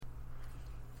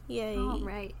Yay. All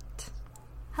right.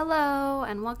 Hello,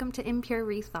 and welcome to Impure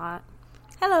Rethought.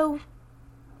 Hello.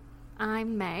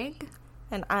 I'm Meg.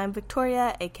 And I'm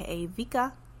Victoria, aka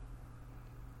Vika.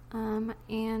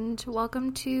 And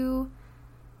welcome to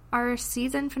our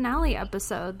season finale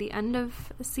episode, the end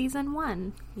of season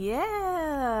 1.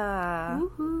 Yeah.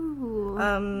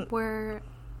 Woohoo.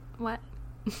 What?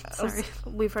 Sorry.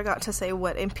 We forgot to say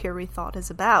what Impure Rethought is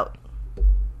about.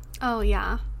 Oh,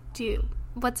 yeah.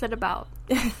 What's it about?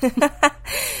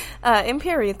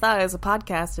 Impure Rethought is a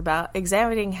podcast about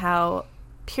examining how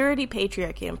purity,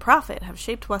 patriarchy, and profit have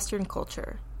shaped Western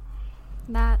culture.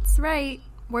 That's right.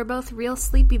 We're both real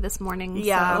sleepy this morning.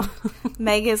 Yeah. So.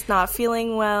 Meg is not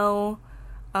feeling well.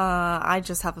 I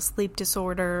just have a sleep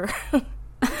disorder.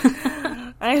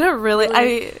 Driving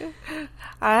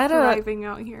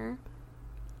out here.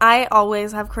 I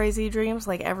always have crazy dreams,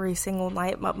 like every single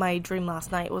night, but my dream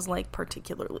last night was, like,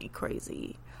 particularly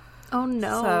crazy. Oh,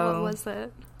 no. What was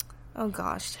it? Oh,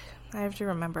 gosh. I have to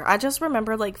remember. I just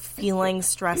remember, like, feeling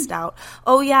stressed out.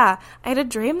 Oh, yeah. I had a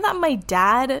dream that my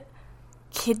dad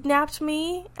kidnapped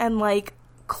me and, like,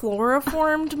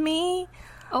 chloroformed me.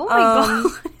 Oh, my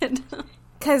God.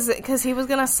 Because he was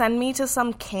going to send me to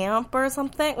some camp or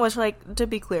something, which, like, to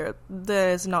be clear, that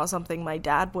is not something my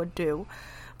dad would do.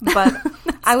 But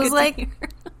I was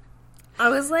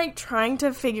like trying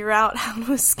to figure out how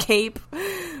to escape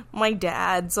my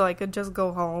dad so I could just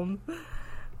go home.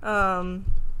 And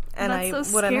That's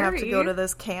so wouldn't have to go to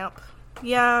this camp.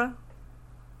 Yeah.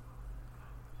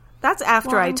 That's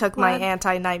after I took my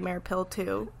anti-nightmare pill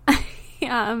too.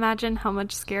 Yeah, imagine how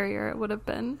much scarier it would have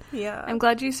been. Yeah. I'm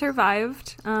glad you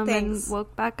survived Thanks. and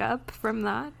woke back up from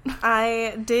that.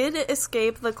 I did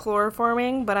escape the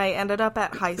chloroforming, but I ended up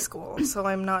at high school, so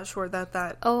I'm not sure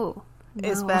that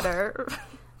is better.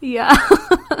 Yeah.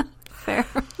 Fair.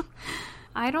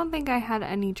 I don't think I had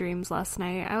any dreams last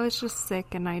night. I was just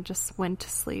sick and I just went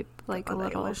to sleep like a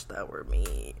little I wish that were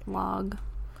me. log.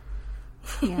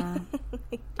 Yeah.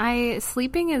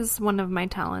 Sleeping is one of my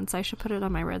talents. I should put it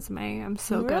on my resume. I'm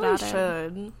so good at it.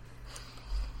 Should.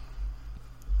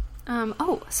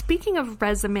 Speaking of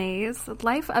resumes,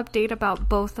 life update about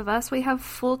both of us. We have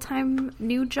full-time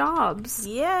new jobs.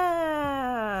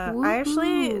 Yeah. Woo-hoo. I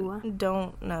actually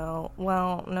don't know.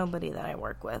 Well, nobody that I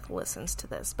work with listens to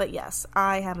this. But yes,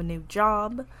 I have a new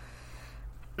job.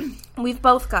 We've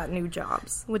both got new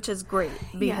jobs, which is great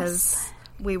because... Yes.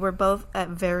 We were both at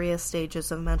various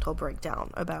stages of mental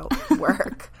breakdown about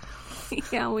work.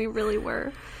 Yeah, we really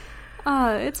were.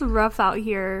 It's rough out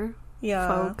here,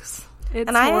 folks.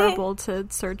 It's horrible to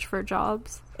search for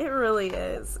jobs. It really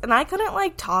is. And I couldn't,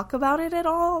 like, talk about it at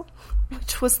all,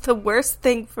 which was the worst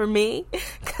thing for me,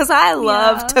 because I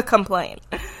love to complain.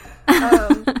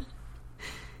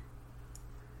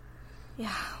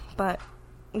 Yeah, but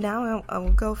now I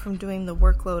will go from doing the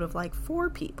workload of, like,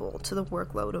 4 people to the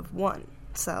workload of 1.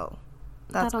 So,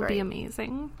 that'll be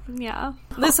amazing. Yeah.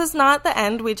 This is not the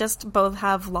end. We just both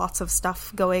have lots of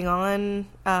stuff going on.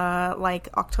 Like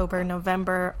October,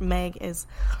 November, Meg is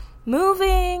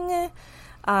moving.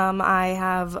 I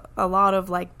have a lot of,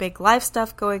 like, big life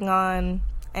stuff going on.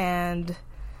 And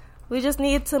we just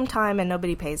need some time and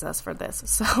nobody pays us for this.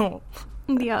 So.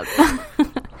 Yep.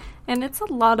 And it's a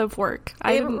lot of work.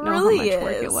 I didn't know how much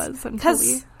work it was until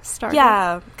we started.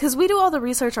 Yeah, because we do all the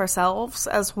research ourselves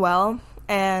as well.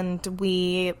 And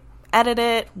we edit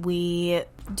it, we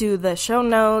do the show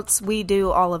notes, we do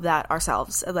all of that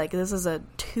ourselves. Like, this is a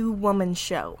 2-woman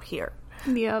show here.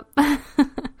 Yep.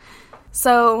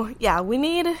 So, yeah, we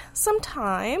need some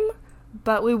time,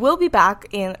 but we will be back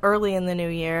early in the new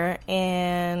year.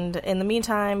 And in the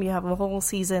meantime, you have a whole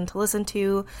season to listen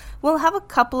to. We'll have a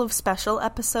couple of special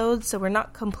episodes, so we're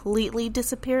not completely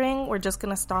disappearing. We're just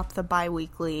going to stop the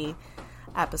bi-weekly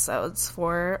episodes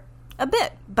for a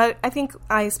bit, but I think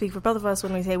I speak for both of us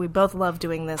when we say we both love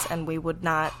doing this and we would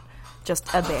not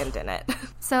just abandon it.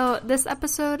 So this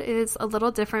episode is a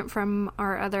little different from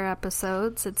our other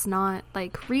episodes. It's not,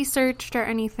 like, researched or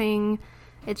anything.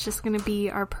 It's just going to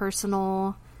be our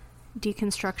personal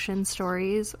deconstruction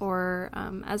stories, or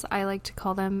as I like to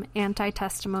call them,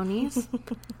 anti-testimonies.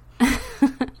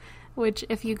 Which,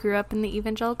 if you grew up in the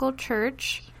evangelical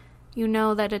church, you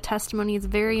know that a testimony is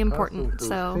very important.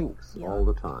 So thinks all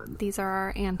the time. These are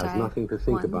our anti has nothing to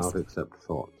think about except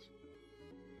thoughts.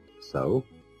 So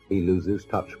he loses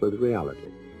touch with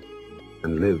reality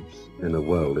and lives in a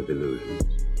world of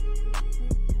illusions.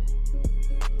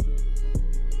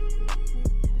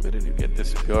 Where did you get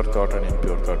this pure thought and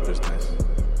impure thought business?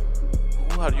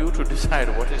 Who are you to decide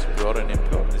what is pure and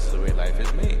impure? This is the way life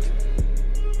is made.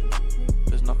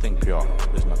 There's nothing pure,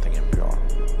 there's nothing impure.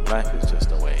 Life is just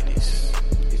the way it is.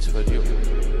 It's for you.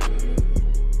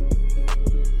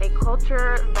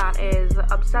 culture that is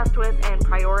obsessed with and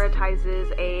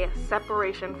prioritizes a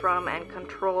separation from and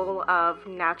control of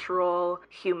natural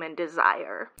human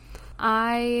desire.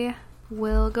 I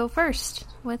will go first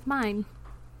with mine.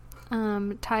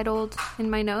 Titled in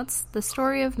my notes, The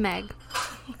Story of Meg.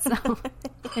 So,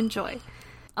 enjoy.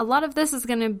 A lot of this is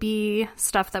going to be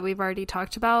stuff that we've already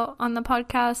talked about on the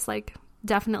podcast. Like,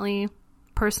 definitely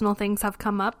personal things have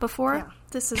come up before. Yeah,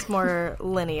 this is more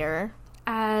linear.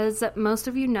 As most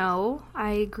of you know,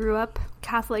 I grew up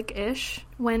Catholic-ish,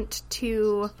 went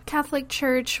to Catholic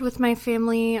church with my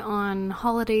family on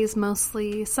holidays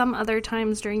mostly, some other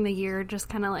times during the year, just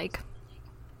kind of like,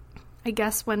 I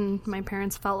guess when my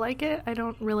parents felt like it. I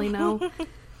don't really know.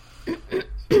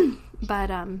 But,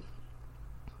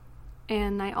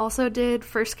 and I also did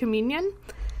First Communion,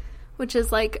 which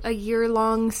is like a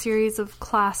year-long series of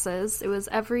classes. It was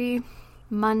every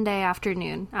Monday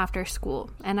afternoon after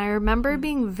school. And I remember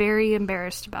being very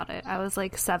embarrassed about it. I was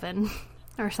like 7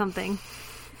 or something.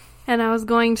 And I was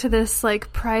going to this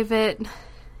like private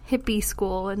hippie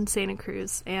school in Santa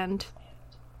Cruz and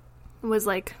was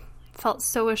like, felt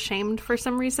so ashamed for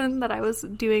some reason that I was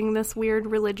doing this weird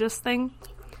religious thing.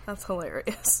 That's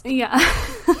hilarious. Yeah.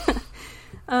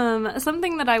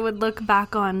 Something that I would look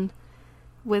back on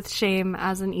with shame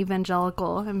as an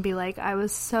evangelical and be like, I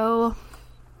was so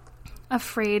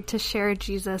afraid to share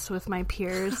Jesus with my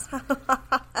peers.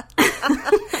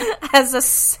 As a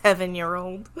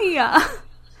 7-year-old. Yeah.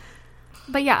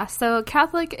 But yeah, so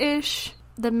Catholic-ish,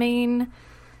 the main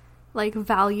like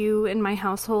value in my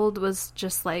household was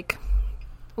just like,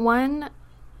 1,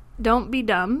 don't be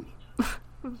dumb.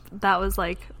 That was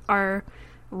like our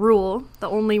rule, the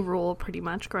only rule pretty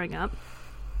much growing up.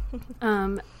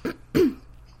 And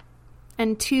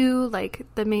 2, like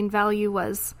the main value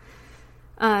was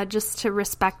just to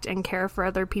respect and care for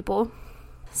other people.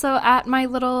 So at my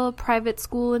little private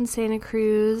school in Santa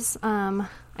Cruz,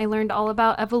 I learned all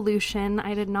about evolution.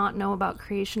 I did not know about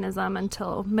creationism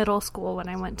until middle school when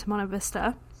I went to Monte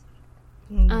Vista.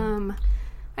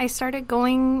 I started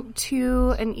going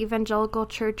to an evangelical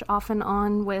church off and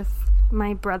on with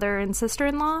my brother and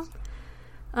sister-in-law.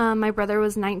 My brother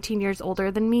was 19 years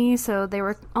older than me, so they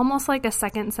were almost like a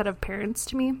second set of parents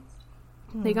to me.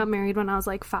 They got married when I was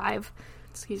like 5,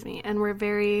 and we're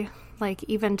very like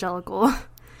evangelical.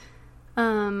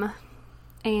 And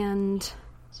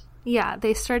yeah,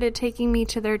 they started taking me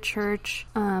to their church.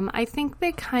 I think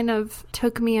they kind of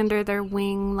took me under their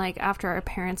wing like after our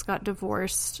parents got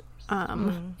divorced.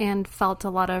 And felt a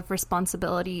lot of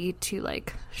responsibility to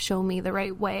like show me the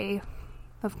right way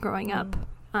of growing up.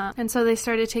 And so they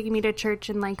started taking me to church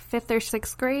in like 5th or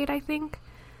 6th grade, I think.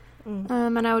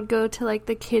 And I would go to like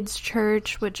the kids'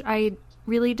 church, which I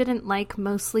really didn't like,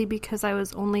 mostly because I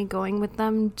was only going with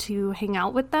them to hang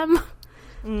out with them.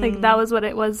 Like that was what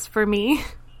it was for me.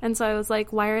 And so I was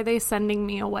like, why are they sending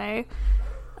me away?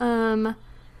 But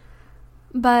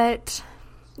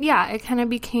yeah, it kind of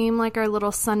became like our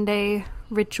little Sunday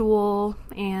ritual,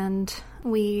 and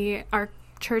our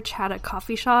church had a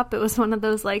coffee shop. It was one of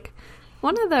those like,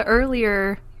 one of the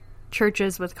earlier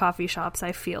churches with coffee shops,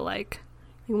 I feel like.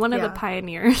 One of the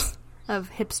pioneers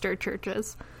of hipster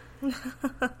churches.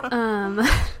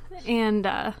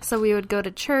 And so we would go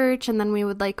to church, and then we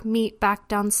would like meet back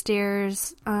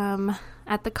downstairs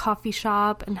at the coffee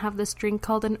shop and have this drink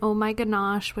called an Oh My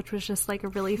Ganache, which was just like a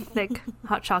really thick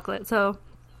hot chocolate. So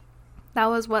that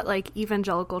was what like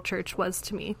evangelical church was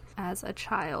to me as a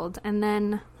child. And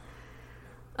then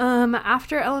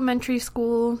after elementary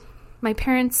school, my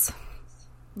parents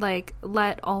like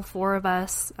let all 4 of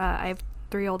us, I have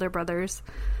 3 older brothers,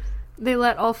 they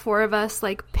let all 4 of us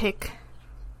like pick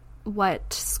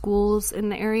what schools in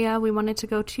the area we wanted to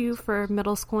go to for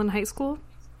middle school and high school.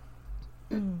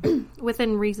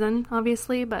 Within reason,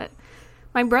 obviously, but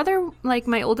my brother, like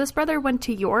my oldest brother, went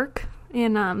to York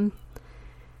in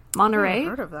Monterey. I've never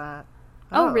heard of that.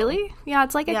 Oh, really? Yeah,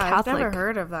 it's like a Catholic. I've never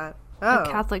heard of that. A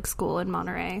Catholic school in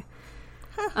Monterey.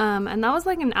 And that was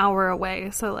like an hour away,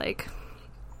 so like,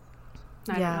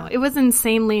 I don't know. It was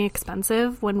insanely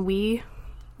expensive when we,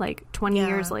 like 20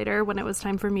 years later, when it was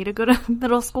time for me to go to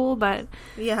middle school, but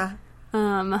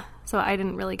so I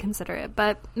didn't really consider it.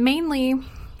 But mainly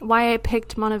why I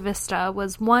picked Monte Vista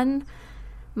was, 1,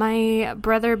 my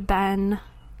brother Ben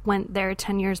went there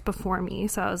 10 years before me,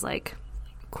 so I was like,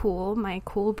 cool, my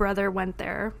cool brother went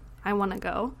there, I want to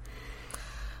go.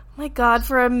 My God,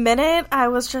 for a minute, I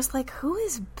was just like, who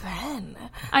is Ben?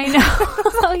 I know.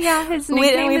 Oh, yeah, his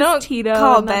nickname is Tito.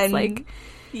 Call Ben. Like,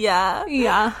 yeah,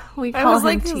 we call I was him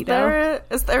like, Tito.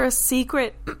 Is there a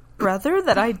secret brother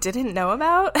that I didn't know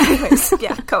about? Anyways,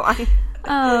 yeah, go on.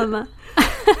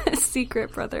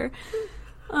 Secret brother.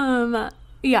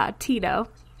 Yeah, Tito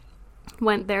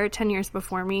went there 10 years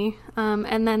before me.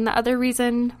 And then the other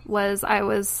reason was I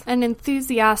was an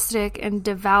enthusiastic and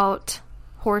devout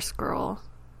horse girl.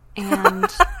 And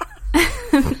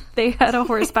they had a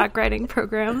horseback riding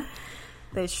program.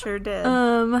 They sure did.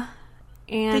 And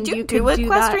did you do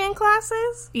equestrian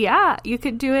classes? Yeah, you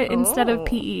could do it instead of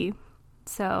PE.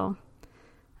 So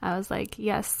I was like,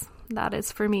 yes, that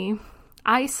is for me.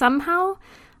 I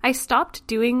stopped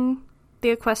doing the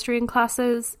equestrian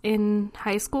classes in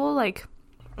high school. Like,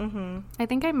 I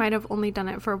think I might have only done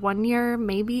it for 1 year,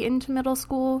 maybe into middle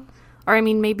school, or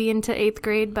maybe into 8th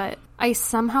grade, but I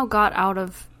somehow got out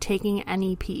of taking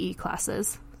any PE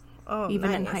classes,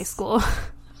 even in high school.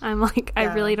 I'm like, I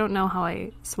really don't know how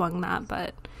I swung that,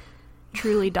 but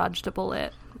truly dodged a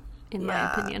bullet, in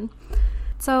my opinion.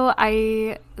 So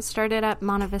I started at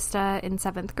Monte Vista in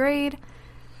 7th grade.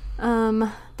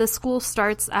 The school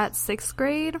starts at 6th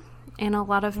grade, and a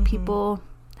lot of people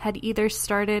had either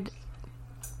started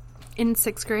in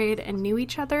 6th grade and knew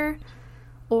each other,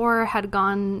 or had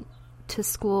gone to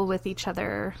school with each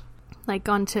other, like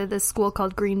gone to this school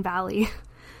called Green Valley.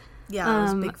 Yeah, it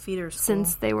was big feeder school.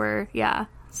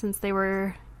 Since they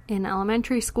were in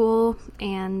elementary school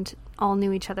and all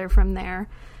knew each other from there.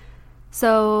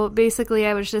 So basically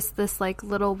I was just this like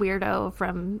little weirdo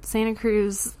from Santa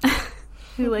Cruz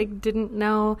who like didn't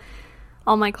know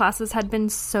all my classes had been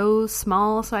so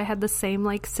small, so I had the same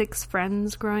like 6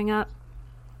 friends growing up.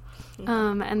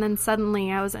 And then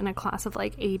suddenly I was in a class of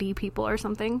like 80 people or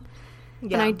something.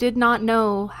 Yeah. And I did not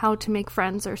know how to make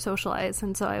friends or socialize,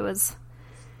 and so I was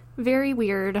very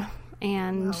weird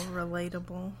and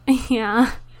relatable.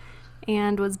 Yeah.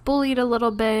 And was bullied a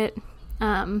little bit.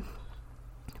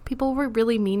 People were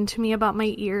really mean to me about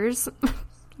my ears,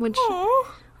 which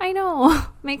I know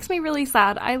makes me really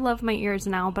sad. I love my ears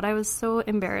now, but I was so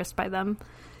embarrassed by them.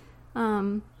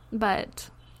 But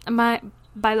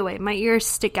by the way, my ears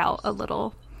stick out a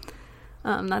little.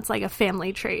 That's like a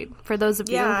family trait for those of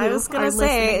you who I was gonna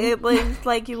say listening. It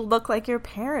like you look like your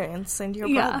parents and your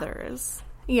brothers.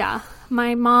 Yeah,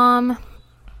 my mom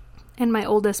and my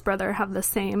oldest brother have the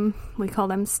same. We call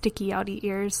them sticky outy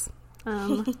ears.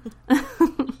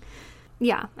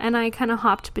 Yeah, and I kind of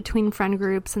hopped between friend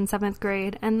groups in 7th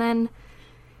grade, and then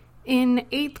in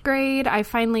 8th grade, I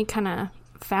finally kind of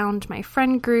found my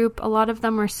friend group. A lot of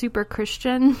them were super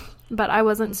Christian, but I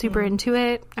wasn't super into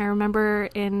it. I remember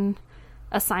in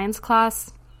a science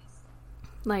class,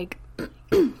 like,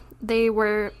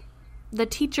 the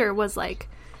teacher was like,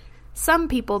 some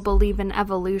people believe in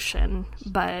evolution,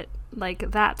 but like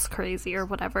that's crazy or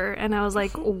whatever. And I was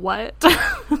like, what?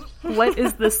 What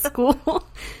is this school?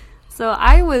 So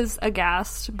I was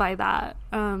aghast by that.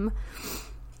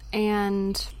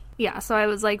 And yeah, so I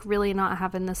was like really not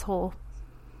having this whole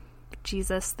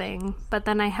Jesus thing. But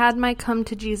then I had my come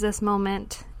to Jesus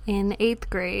moment in 8th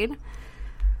grade.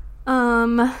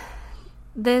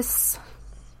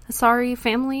 Sorry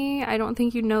family, I don't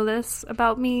think you know this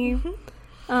about me.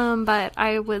 But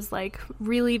I was like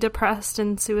really depressed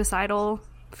and suicidal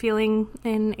feeling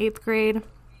in 8th grade.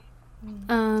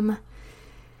 And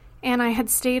I had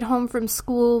stayed home from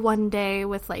school one day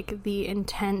with like the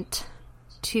intent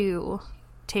to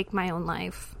take my own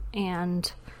life.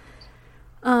 And,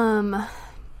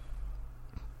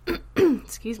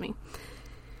 excuse me.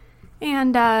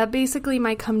 And, basically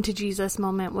my come to Jesus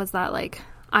moment was that like,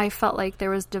 I felt like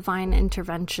there was divine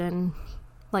intervention,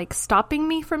 like stopping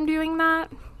me from doing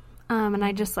that. And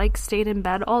I just like stayed in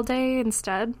bed all day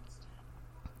instead.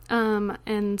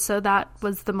 And so that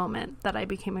was the moment that I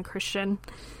became a Christian.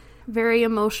 Very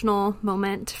emotional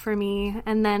moment for me.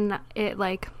 And then it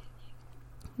like,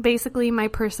 basically my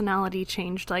personality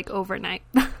changed like overnight.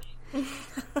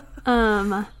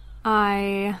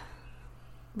 I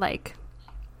like,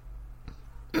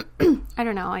 I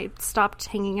don't know, I stopped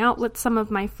hanging out with some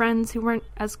of my friends who weren't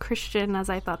as Christian as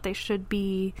I thought they should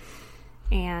be,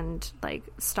 and like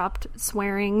stopped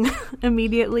swearing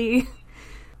immediately.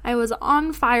 I was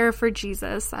on fire for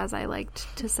Jesus, as I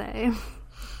liked to say.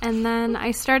 And then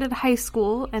I started high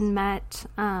school and met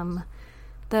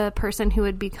the person who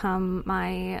would become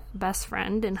my best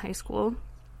friend in high school.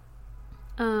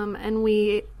 And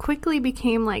we quickly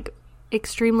became like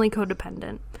extremely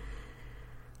codependent.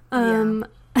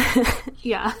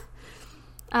 Yeah.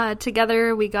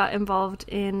 Together we got involved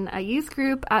in a youth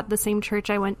group at the same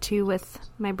church I went to with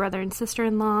my brother and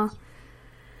sister-in-law.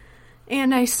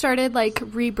 And I started like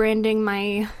rebranding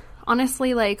my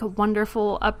honestly like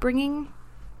wonderful upbringing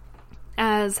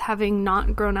as having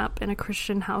not grown up in a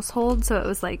Christian household, so it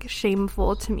was like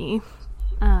shameful to me.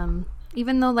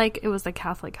 even though, like, it was a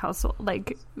Catholic household,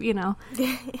 like, you know.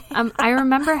 I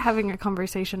remember having a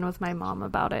conversation with my mom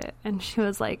about it, and she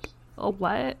was like, oh,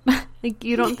 what? Like,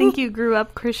 you don't think you grew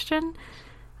up Christian?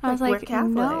 I was like,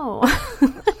 no.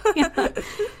 Yeah.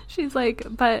 She's like,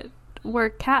 but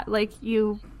we're like,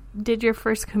 you did your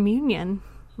first communion.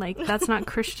 Like, that's not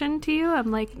Christian to you?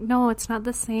 I'm like, no, it's not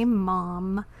the same,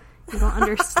 Mom. You don't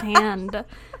understand.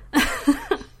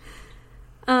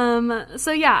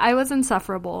 So yeah, I was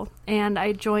insufferable, and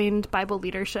I joined Bible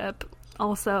leadership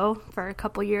also for a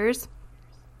couple years,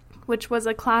 which was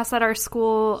a class at our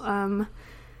school,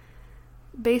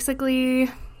 basically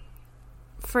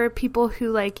for people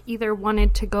who, like, either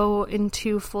wanted to go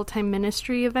into full-time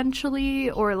ministry eventually,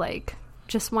 or, like,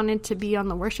 just wanted to be on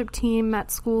the worship team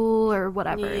at school or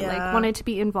whatever, like, wanted to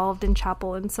be involved in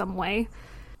chapel in some way.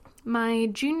 My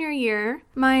junior year,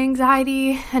 my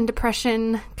anxiety and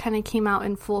depression kind of came out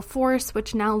in full force,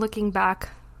 which now looking back,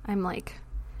 I'm like,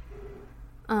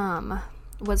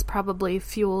 was probably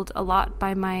fueled a lot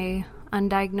by my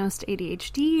undiagnosed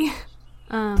ADHD,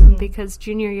 because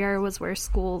junior year was where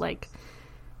school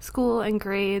and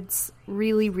grades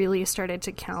really, really started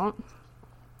to count.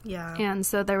 Yeah. And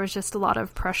so there was just a lot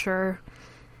of pressure,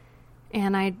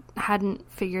 and I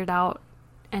hadn't figured out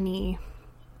any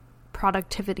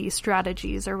productivity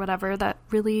strategies or whatever that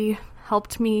really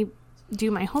helped me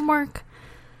do my homework.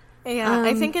 Yeah,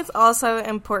 I think it's also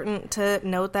important to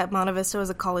note that Monte Vista was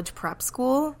a college prep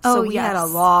school, so we had a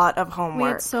lot of homework. We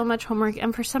had so much homework,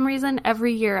 and for some reason,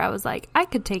 every year I was like, I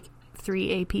could take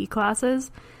 3 AP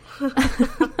classes.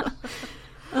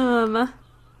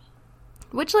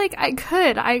 Which, like, I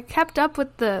could. I kept up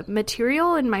with the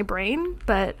material in my brain,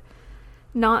 but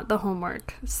not the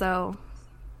homework. So,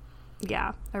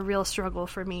 yeah, a real struggle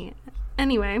for me.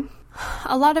 Anyway,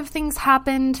 a lot of things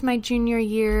happened my junior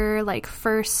year. Like,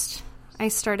 first, I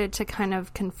started to kind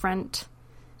of confront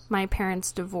my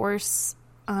parents' divorce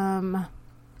a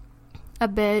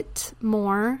bit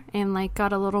more, and, like,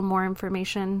 got a little more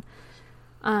information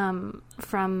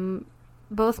from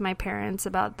both my parents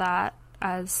about that,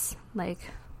 as,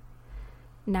 like,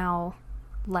 now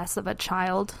less of a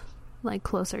child, like,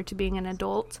 closer to being an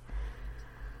adult.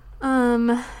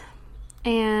 And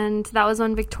that was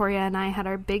when Victoria and I had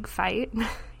our big fight.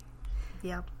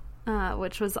 Yep.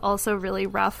 Which was also really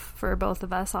rough for both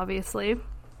of us, obviously.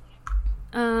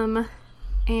 And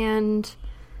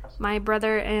my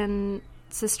brother and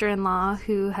sister-in-law,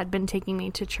 who had been taking me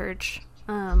to church,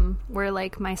 were,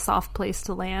 like, my soft place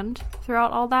to land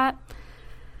throughout all that.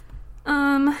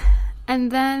 And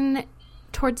then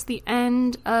towards the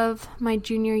end of my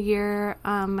junior year,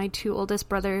 my 2 oldest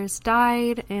brothers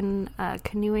died in a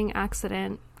canoeing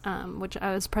accident, which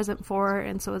I was present for,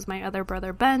 and so was my other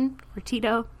brother, Ben, or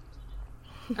Tito.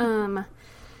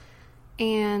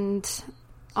 And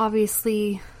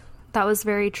obviously that was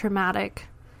very traumatic,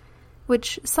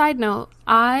 which, side note,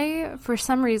 I, for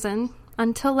some reason,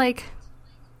 until, like,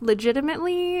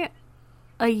 legitimately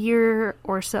a year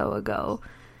or so ago,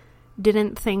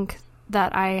 didn't think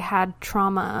that I had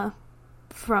trauma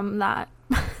from that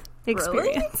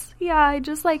experience. Really? Yeah, I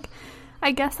just, like,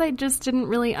 I guess I just didn't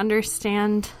really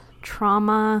understand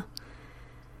trauma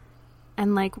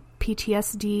and, like,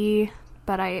 PTSD,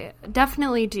 but I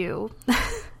definitely do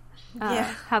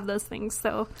have those things.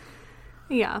 So,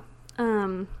 yeah.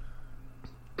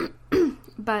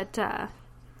 But,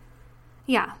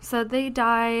 yeah, so they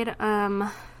died,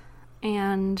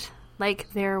 and,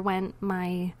 like, there went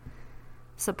my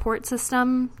support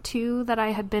system too that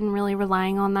I had been really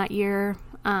relying on that year.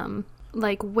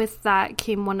 Like, with that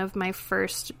came one of my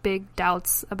first big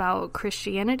doubts about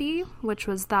Christianity, which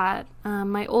was that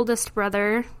my oldest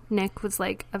brother, Nick, was,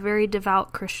 like, a very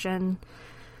devout Christian.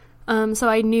 So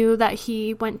I knew that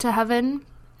he went to heaven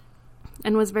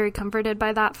and was very comforted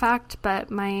by that fact, but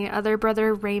my other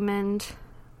brother, Raymond,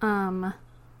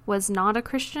 was not a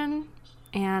Christian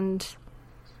and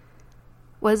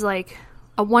was, like,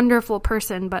 a wonderful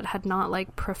person, but had not,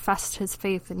 like, professed his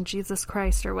faith in Jesus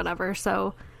Christ or whatever.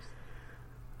 So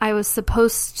I was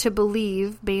supposed to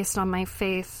believe, based on my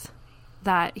faith,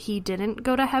 that he didn't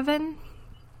go to heaven,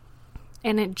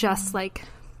 and it just like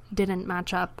didn't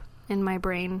match up in my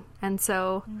brain. And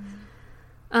so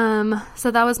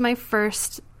so that was my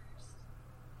first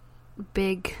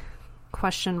big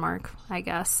question mark, I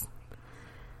guess,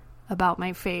 about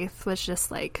my faith, was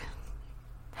just like,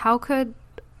 how could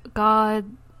God,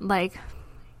 like,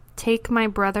 take my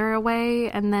brother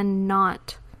away and then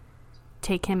not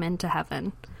take him into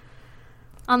heaven?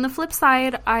 On the flip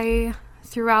side, I,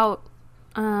 throughout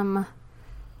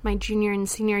my junior and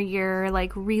senior year,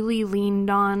 like, really leaned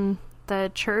on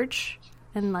the church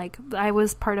And, like, I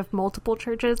was part of multiple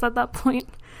churches at that point.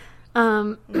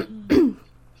 I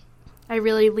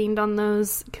really leaned on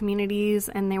those communities,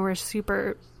 and they were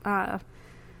super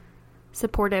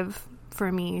supportive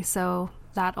for me. So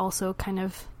that also kind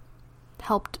of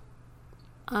helped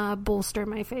bolster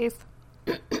my faith.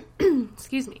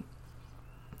 Excuse me.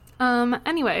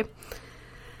 Anyway,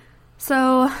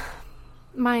 so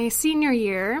my senior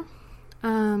year,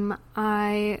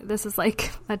 this is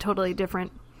like a totally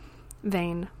different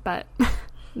vein, but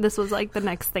this was like the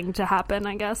next thing to happen,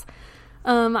 I guess.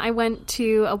 I went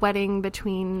to a wedding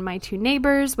between my two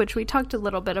neighbors, which we talked a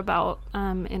little bit about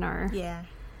in our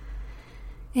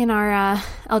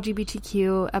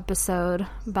LGBTQ episode,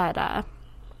 but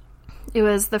it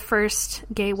was the first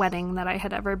gay wedding that I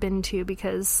had ever been to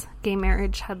because gay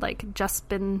marriage had like just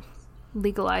been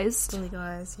legalized.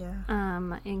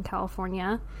 In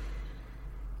California.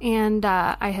 And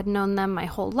I had known them my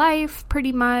whole life,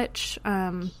 pretty much.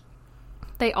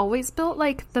 They always built,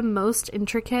 like, the most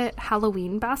intricate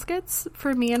Halloween baskets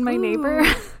for me and my neighbor.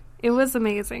 It was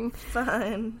amazing.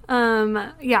 Fun.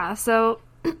 Yeah, so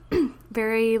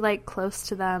very, like, close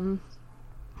to them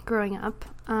growing up.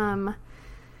 And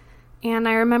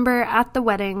I remember at the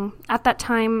wedding, at that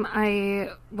time,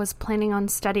 I was planning on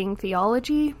studying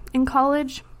theology in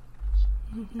college.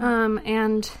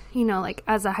 And, you know, like,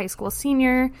 as a high school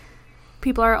senior,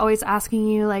 people are always asking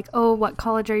you, like, oh, what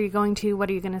college are you going to? What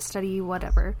are you going to study?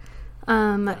 Whatever.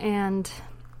 And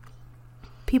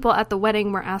people at the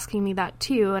wedding were asking me that,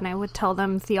 too, and I would tell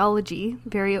them theology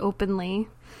very openly.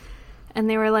 And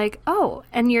they were like, oh,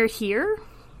 and you're here?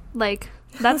 Like,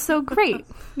 that's so great.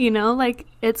 You know, like,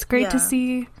 it's great to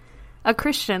see a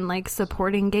Christian, like,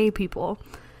 supporting gay people.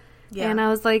 Yeah. And I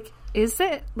was like, is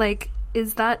it? Like,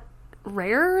 is that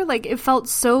rare? Like, it felt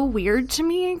so weird to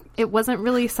me. It wasn't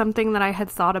really something that I had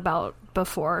thought about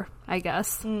before, I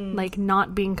guess. Like,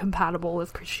 not being compatible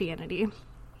with Christianity.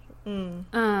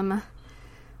 I'm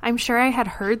sure I had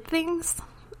heard things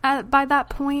by that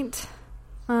point.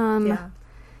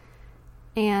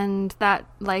 And that,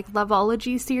 like,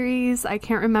 Loveology series, I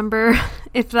can't remember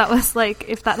if that was, like,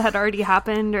 if that had already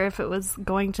happened or if it was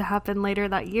going to happen later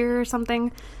that year or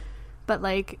something. But,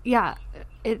 like, yeah,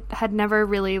 it had never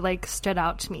really, like, stood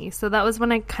out to me. So that was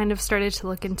when I kind of started to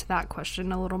look into that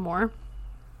question a little more.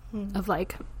 Of,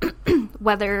 like,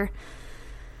 whether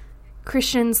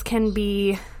Christians can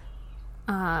be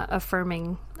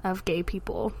affirming of gay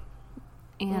people.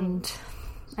 And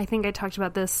I think I talked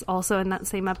about this also in that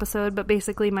same episode, but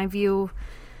basically my view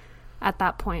at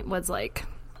that point was, like,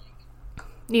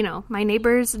 you know, my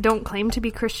neighbors don't claim to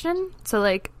be Christian, so,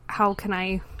 like, how can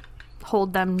I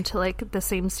hold them to, like, the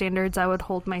same standards I would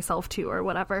hold myself to or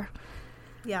whatever.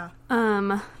 Yeah.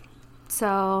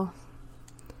 So,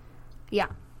 yeah.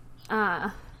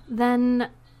 Then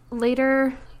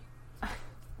later,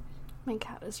 my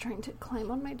cat is trying to climb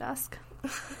on my desk.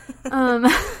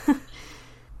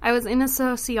 I was in a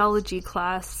sociology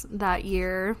class that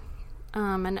year,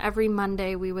 and every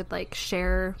Monday we would, like,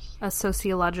 share a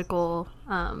sociological,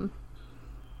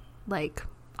 like,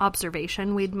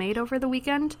 observation we'd made over the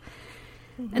weekend.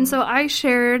 And so I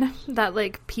shared that,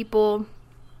 like, people,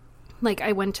 like,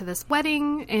 I went to this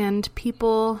wedding, and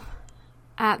people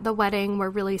at the wedding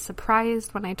were really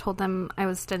surprised when I told them I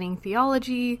was studying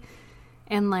theology,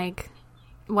 and, like,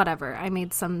 whatever. I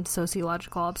made some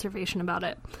sociological observation about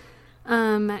it.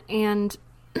 And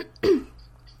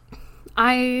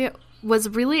I was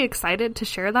really excited to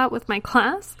share that with my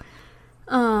class,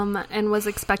 and was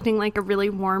expecting, like, a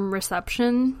really warm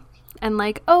reception, and,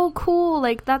 like, oh, cool,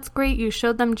 like, that's great, you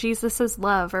showed them Jesus's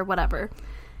love, or whatever.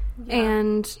 Yeah.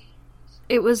 And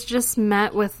it was just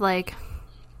met with, like,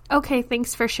 okay,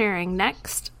 thanks for sharing,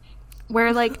 next.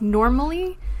 Where, like,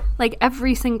 normally, like,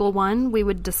 every single one we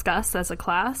would discuss as a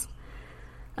class.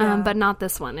 But not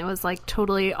this one. It was, like,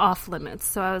 totally off limits.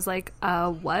 So I was like,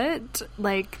 what?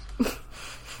 Like,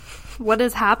 what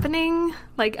is happening?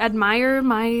 Like, admire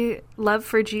my love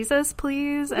for Jesus,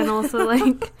 please. And also,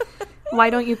 like,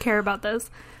 why don't you care about this?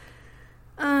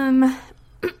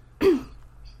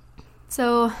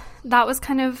 So that was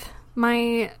kind of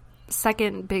my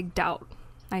second big doubt,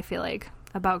 I feel like,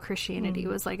 about Christianity.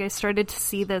 Was, like, I started to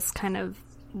see this kind of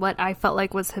what I felt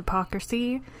like was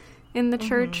hypocrisy in the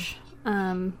church.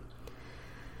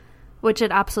 Which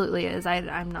it absolutely is.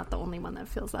 I'm not the only one that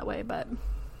feels that way, but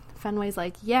Fenway's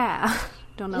like, yeah.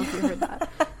 Don't know if you heard that.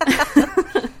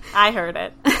 I heard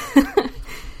it.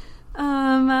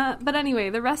 But anyway,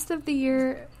 the rest of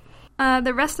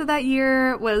that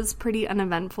year was pretty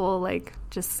uneventful, like,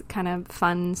 just kind of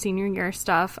fun senior year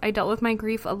stuff. I dealt with my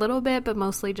grief a little bit, but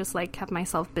mostly just, like, kept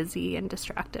myself busy and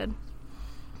distracted.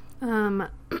 And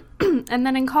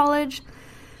then in college,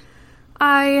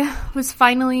 I was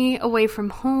finally away from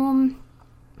home,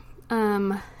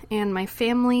 and my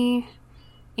family,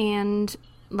 and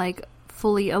like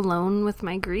fully alone with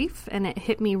my grief, and it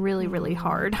hit me really, really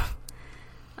hard.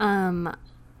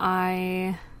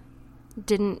 I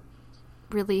didn't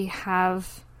really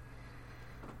have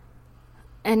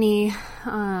any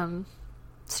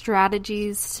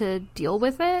strategies to deal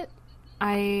with it.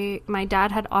 My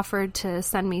dad had offered to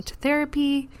send me to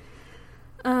therapy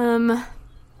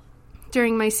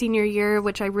during my senior year,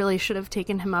 which I really should have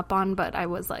taken him up on, but I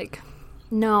was like,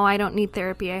 no, I don't need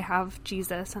therapy. I have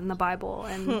Jesus and the Bible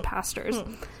and pastors.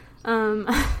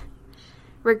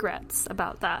 Regrets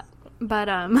about that. But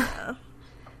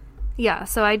yeah,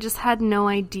 so I just had no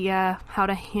idea how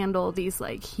to handle these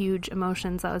like huge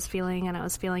emotions I was feeling, and I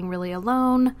was feeling really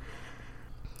alone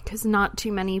because not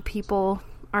too many people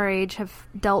our age have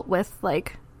dealt with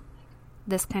like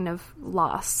this kind of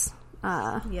loss.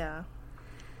 Yeah.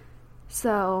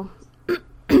 So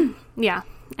yeah,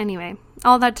 anyway,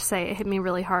 all that to say, it hit me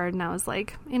really hard, and I was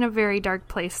like in a very dark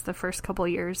place the first couple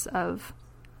years of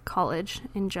college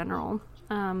in general.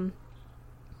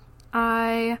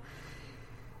 I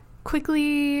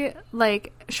quickly,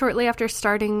 like, shortly after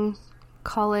starting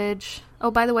college...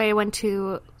 Oh, by the way, I went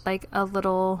to, like, a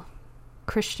little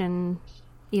Christian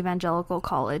evangelical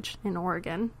college in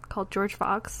Oregon called George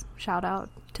Fox. Shout out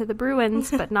to the Bruins,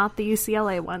 but not the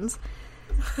UCLA ones.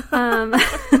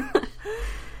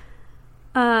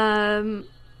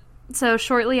 So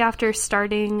shortly after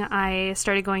starting, I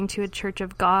started going to a Church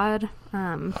of God.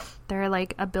 There are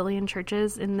like a billion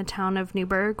churches in the town of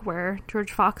Newburgh where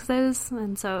George Fox is,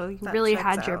 and so you really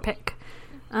had your pick.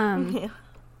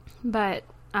 But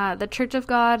the Church of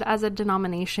God as a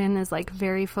denomination is like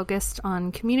very focused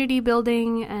on community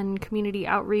building and community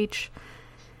outreach,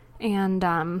 and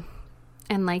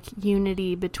like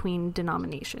unity between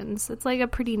denominations. It's like a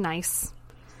pretty nice,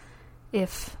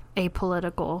 if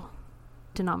apolitical,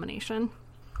 denomination.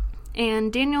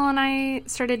 And Daniel and I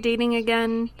started dating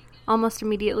again almost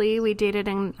immediately. We dated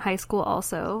in high school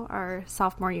also, our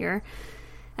sophomore year,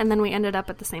 and then we ended up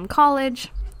at the same college.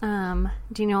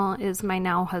 Daniel is my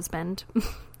now husband,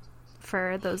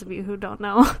 for those of you who don't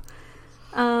know.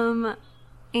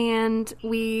 And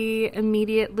we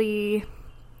immediately,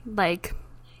 like,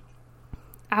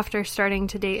 after starting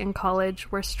to date in college,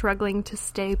 were struggling to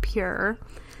stay pure.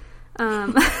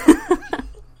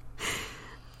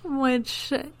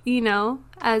 Which, you know,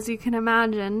 as you can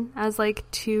imagine, as like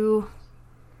two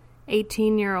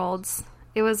 18-year-olds,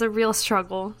 it was a real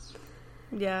struggle.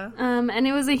 Yeah. And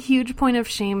it was a huge point of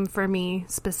shame for me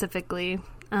specifically.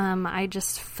 I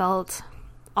just felt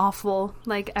awful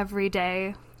like every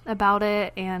day about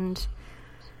it, and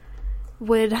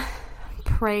would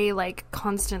pray like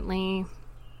constantly,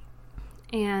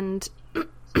 and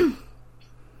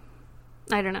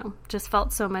I don't know, just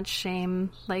felt so much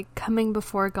shame, like coming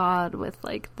before God with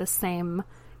like the same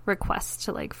request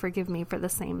to like forgive me for the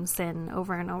same sin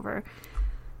over and over.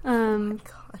 Oh my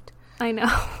God. I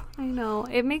know.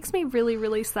 It makes me really,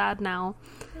 really sad now.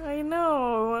 I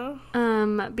know.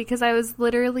 Because I was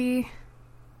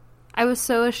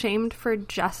so ashamed for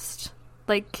just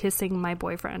like kissing my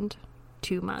boyfriend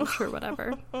too much or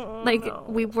whatever. Like, no.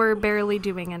 We were barely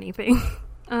doing anything.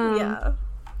 Yeah.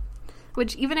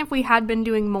 Which, even if we had been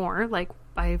doing more, like,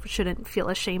 I shouldn't feel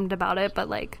ashamed about it, but,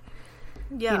 like,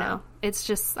 yeah. You know, it's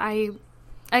just, I,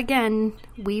 again,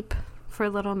 weep for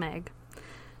little Meg.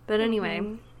 But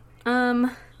anyway,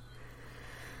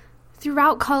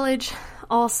 throughout college,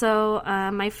 also,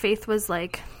 my faith was,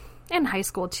 like, in high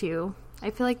school, too. I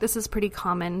feel like this is pretty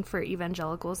common for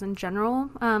evangelicals in general.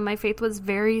 My faith was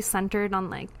very centered on,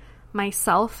 like,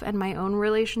 myself and my own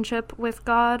relationship with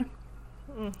God.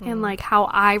 And like how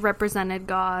I represented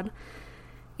God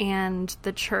and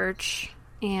the church,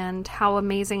 and how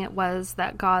amazing it was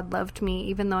that God loved me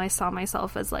even though I saw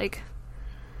myself as like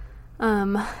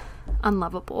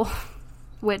unlovable,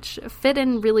 which fit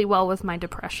in really well with my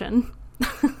depression.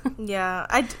 Yeah,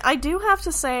 I do have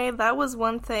to say that was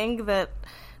one thing that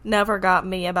never got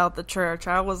me about the church.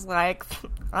 I was like,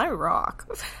 I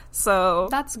rock. So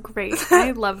that's great.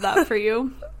 I love that for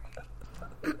you.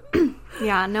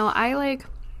 Yeah, no, I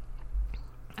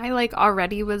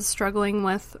already was struggling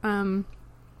with, I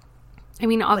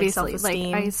mean, obviously,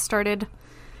 like, I started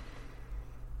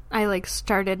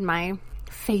my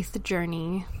faith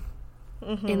journey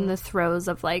in the throes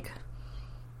of, like,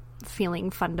 feeling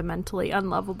fundamentally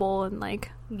unlovable and, like,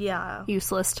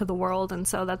 useless to the world, and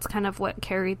so that's kind of what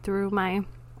carried through my,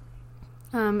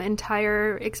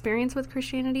 entire experience with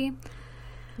Christianity.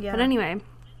 Yeah. But anyway,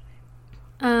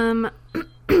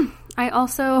 I I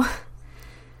also,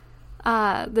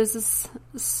 this is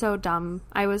so dumb.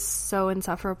 I was so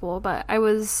insufferable, but I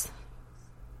was,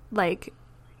 like,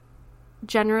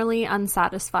 generally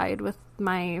unsatisfied with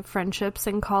my friendships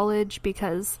in college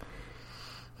because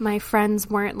my friends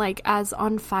weren't, like, as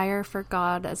on fire for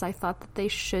God as I thought that they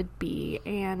should be,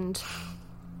 and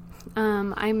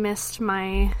I missed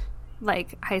my,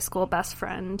 like, high school best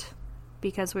friend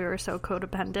because we were so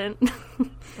codependent.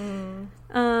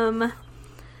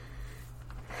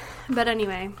 But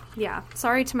anyway, yeah,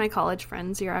 sorry to my college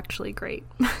friends, you're actually great.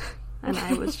 And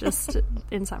I was just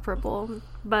insufferable.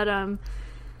 But,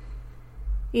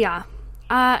 yeah.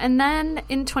 And then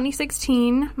in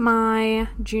 2016, my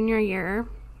junior year,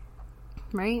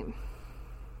 right?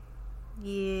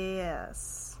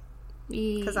 Yes.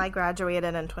 Because I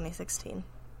graduated in 2016.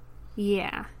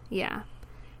 Yeah.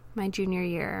 My junior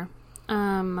year.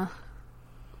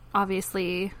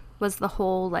 Obviously was the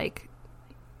whole, like,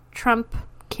 Trump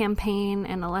campaign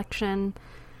and election,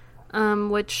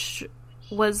 which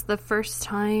was the first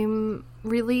time,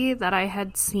 really, that I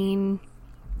had seen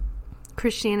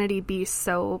Christianity be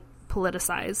so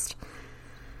politicized,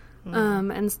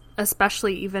 and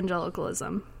especially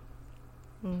evangelicalism.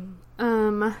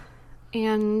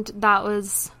 And that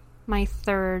was my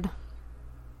third,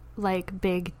 like,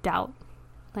 big doubt,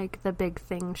 like, the big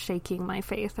thing shaking my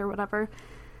faith or whatever.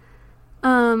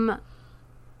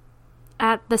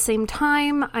 At the same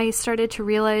time, I started to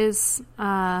realize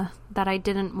that I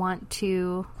didn't want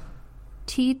to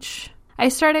teach. I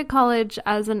started college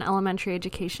as an elementary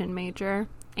education major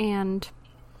and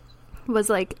was,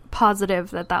 like,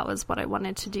 positive that that was what I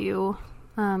wanted to do,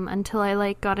 until I,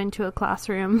 like, got into a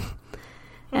classroom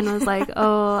and was like,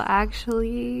 oh,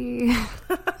 actually,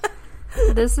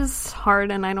 this is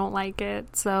hard and I don't like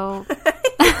it, so...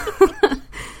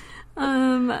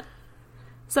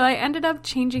 So I ended up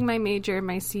changing my major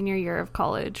my senior year of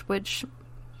college, which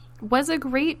was a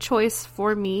great choice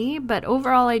for me, but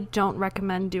overall I don't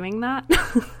recommend doing that.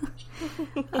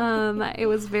 It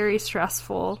was very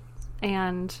stressful,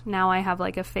 and now I have,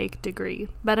 like, a fake degree.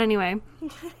 But anyway,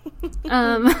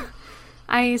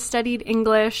 I studied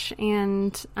English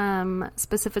and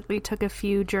specifically took a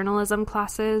few journalism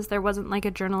classes. There wasn't, like,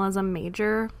 a journalism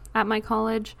major at my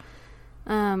college.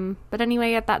 But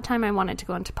anyway, at that time I wanted to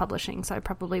go into publishing, so I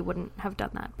probably wouldn't have done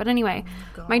that. But anyway,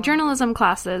 my journalism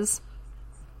classes,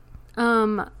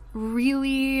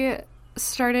 really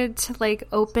started to, like,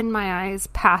 open my eyes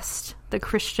past the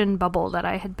Christian bubble that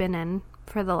I had been in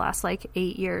for the last, like,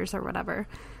 8 years or whatever.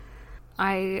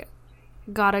 I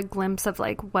got a glimpse of,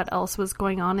 like, what else was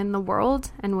going on in the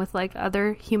world and with, like,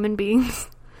 other human beings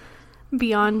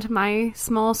beyond my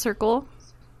small circle.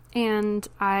 And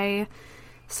I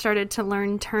started to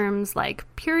learn terms like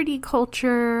purity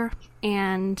culture,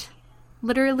 and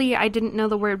literally I didn't know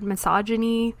the word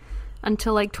misogyny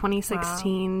until, like,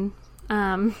 2016.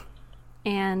 Wow.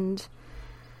 And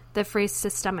the phrase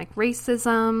systemic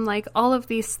racism, like, all of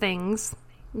these things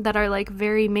that are, like,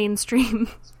 very mainstream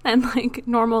and, like,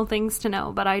 normal things to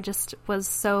know, but I just was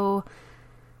so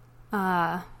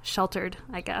sheltered,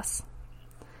 I guess.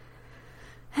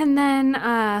 And then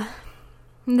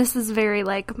this is very,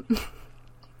 like,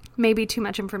 maybe too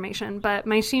much information, but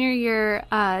my senior year,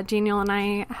 Daniel and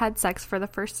I had sex for the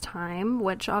first time,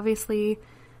 which obviously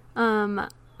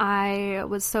I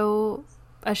was so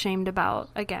ashamed about.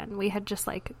 Again, we had just,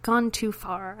 like, gone too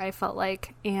far, I felt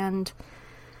like, and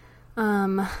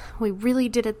we really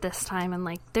did it this time, and,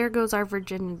 like, there goes our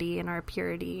virginity and our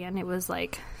purity, and it was,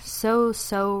 like,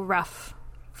 so rough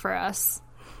for us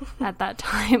at that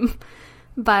time.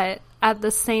 But at the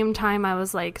same time, I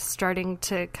was, like, starting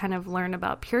to kind of learn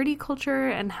about purity culture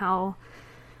and how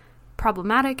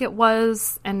problematic it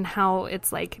was, and how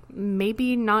it's, like,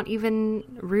 maybe not even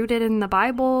rooted in the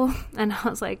Bible. And I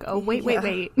was like, oh, wait,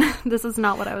 this is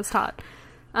not what I was taught.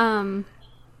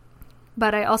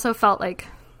 But I also felt, like,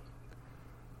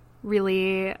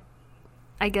 really,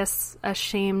 I guess,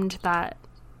 ashamed that,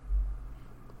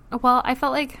 well, I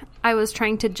felt like I was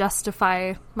trying to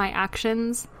justify my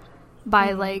actions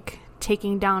by, like,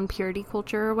 taking down purity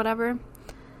culture or whatever.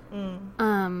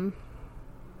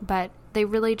 But they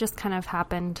really just kind of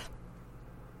happened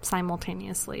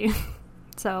simultaneously.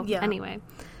 So, anyway.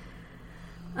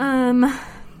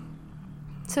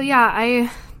 So, yeah, I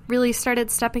really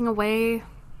started stepping away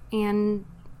and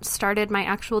started my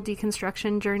actual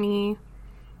deconstruction journey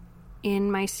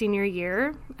in my senior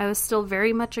year. I was still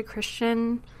very much a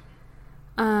Christian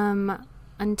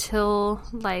until,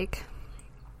 like,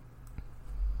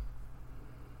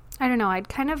 I don't know, I'd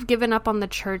kind of given up on the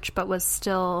church, but was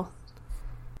still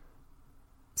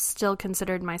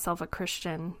considered myself a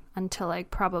Christian until,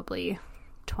 like, probably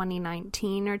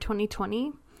 2019 or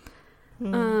 2020.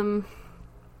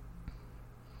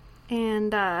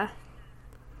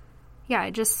 I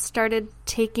just started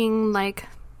taking like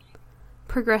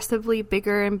progressively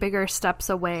bigger and bigger steps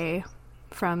away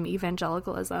from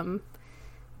evangelicalism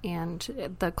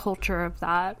and the culture of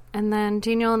that. And then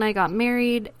Daniel and I got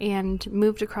married and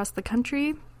moved across the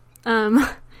country.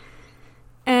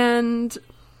 And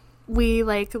we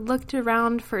like looked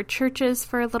around for churches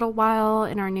for a little while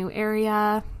in our new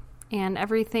area and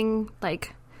everything.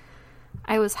 Like,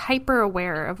 I was hyper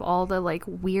aware of all the like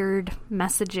weird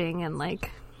messaging and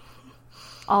like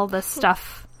all the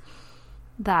stuff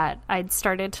that I'd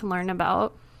started to learn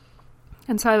about.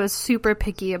 And so I was super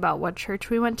picky about what church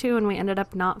we went to, and we ended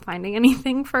up not finding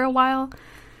anything for a while.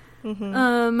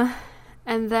 And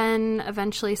then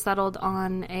eventually settled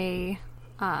on a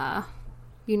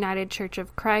United Church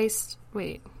of Christ.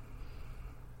 Wait.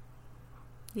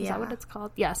 Is that what it's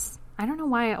called? Yes. I don't know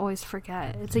why I always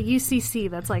forget. It's a UCC.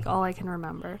 That's like all I can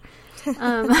remember.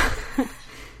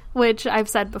 Which I've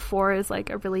said before is like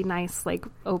a really nice, like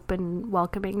open,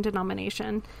 welcoming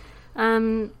denomination.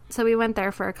 So we went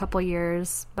there for a couple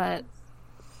years, but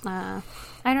I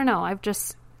don't know. I've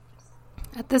just,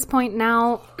 at this point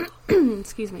now,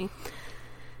 excuse me,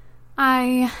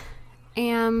 I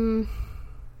am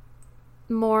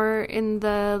more in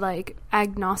the like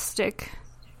agnostic,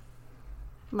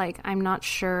 like I'm not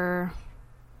sure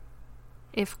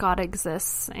if God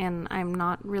exists, and I'm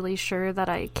not really sure that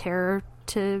I care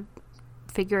to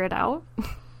figure it out.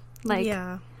 Like,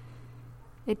 yeah.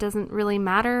 It doesn't really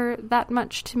matter that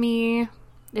much to me.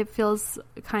 It feels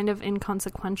kind of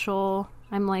inconsequential.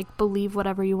 I'm like, believe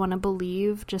whatever you want to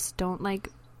believe. Just don't like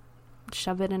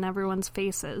shove it in everyone's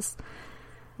faces.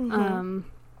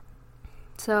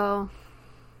 So,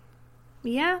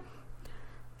 yeah.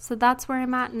 So that's where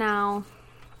I'm at now.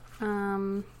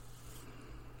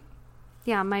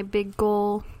 Yeah, my big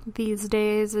goal these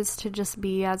days is to just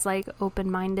be as like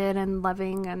open-minded and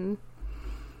loving and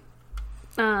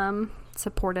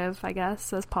supportive, I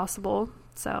guess, as possible.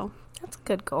 So that's a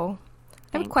good goal.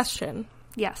 I have a question.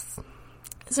 Yes.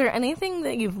 Is there anything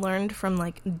that you've learned from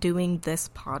like doing this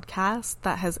podcast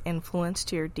that has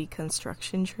influenced your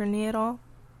deconstruction journey at all?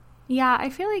 Yeah, I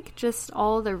feel like just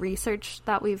all the research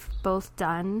that we've both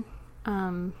done,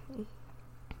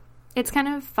 it's kind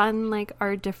of fun, like,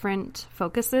 our different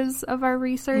focuses of our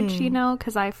research, you know,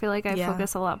 because I feel like I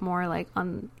focus a lot more, like,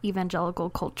 on evangelical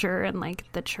culture and, like,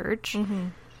 the church.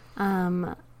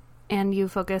 And you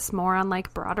focus more on,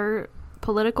 like, broader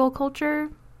political culture,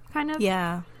 kind of.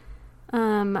 Yeah.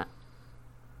 And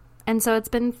so it's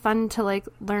been fun to, like,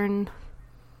 learn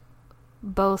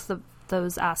both of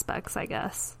those aspects, I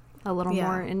guess, a little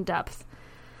more in depth.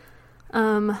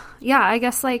 Yeah, I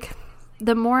guess, like,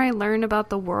 the more I learn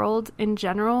about the world in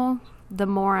general, the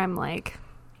more I'm like,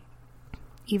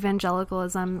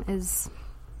 evangelicalism is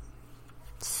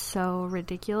so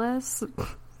ridiculous.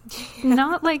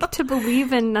 Not like to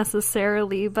believe in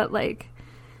necessarily, but like,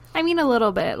 I mean a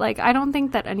little bit. Like, I don't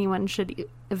think that anyone should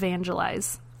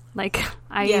evangelize. Like,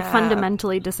 I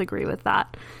fundamentally disagree with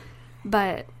that.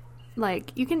 But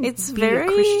like, you can be a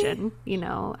Christian, you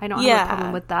know. I don't have a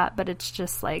problem with that, but it's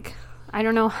just like, I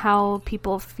don't know how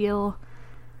people feel,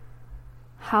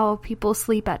 how people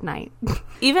sleep at night.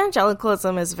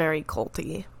 Evangelicalism is very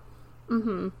culty.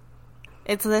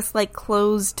 It's this like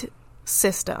closed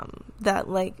system that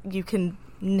like you can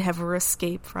never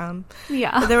escape from.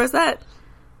 Yeah. There was that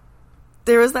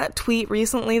tweet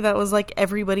recently that was like,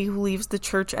 everybody who leaves the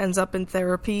church ends up in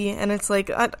therapy, and it's like,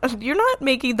 you're not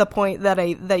making the point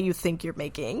that you think you're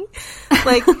making.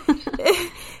 Like,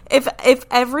 if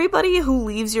everybody who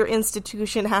leaves your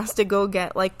institution has to go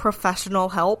get like professional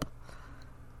help,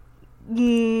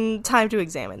 time to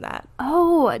examine that.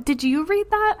 Oh, did you read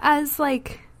that as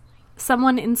like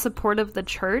someone in support of the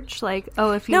church? Like,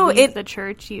 oh, if you leave the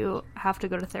church, you have to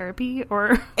go to therapy?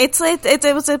 Or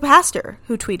it was a pastor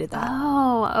who tweeted that.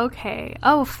 Oh, okay.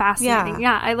 Oh, fascinating.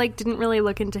 Yeah, I like didn't really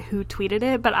look into who tweeted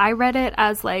it, but I read it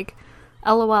as like,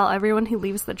 LOL, everyone who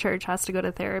leaves the church has to go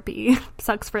to therapy.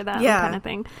 Sucks for them, kind of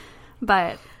thing.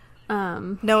 But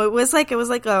no, it was like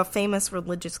a famous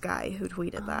religious guy who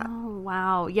tweeted that. Oh,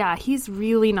 wow. Yeah, he's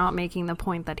really not making the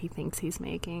point that he thinks he's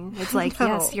making. It's like,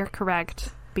 yes, you're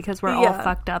correct, because we're all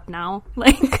fucked up now.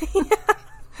 Like,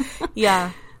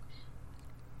 yeah.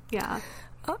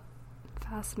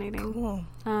 Fascinating. Cool.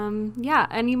 Yeah,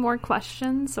 any more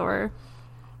questions or?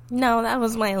 No, that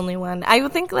was my only one. I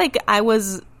would think like I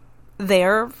was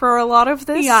there for a lot of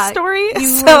this story.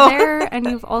 You were there, and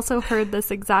you've also heard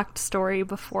this exact story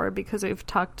before because we've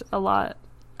talked a lot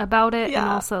about it, and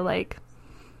also like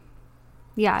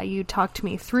yeah, you talked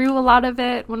me through a lot of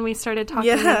it when we started talking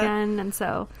Yeah. again. And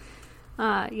so,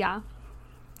 yeah.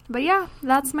 But yeah,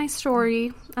 that's my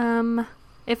story.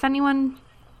 If anyone,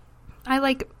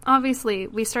 obviously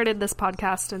we started this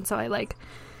podcast, and so I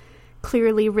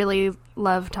clearly really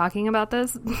love talking about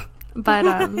this.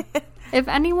 But if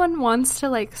anyone wants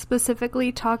to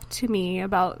specifically talk to me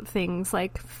about things,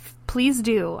 please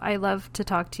do. I love to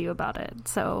talk to you about it.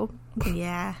 So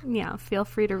Yeah. yeah, feel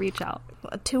free to reach out.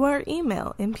 To our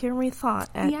email,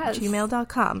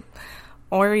 impurethought@gmail.com.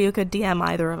 Or you could DM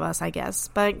either of us, I guess.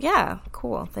 But yeah,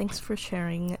 cool. Thanks for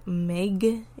sharing,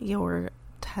 Meg, your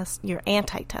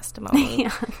anti-testimony.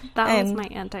 Yeah, that was And- my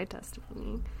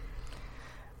anti-testimony.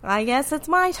 I guess it's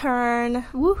my turn.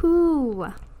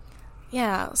 Woohoo!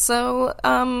 Yeah, so,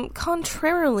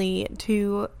 contrarily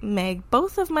to Meg,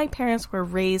 both of my parents were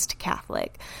raised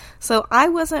Catholic. So I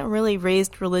wasn't really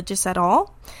raised religious at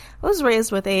all. I was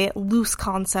raised with a loose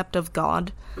concept of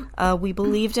God. We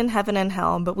believed in heaven and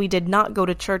hell, but we did not go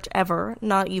to church ever,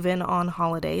 not even on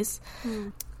holidays.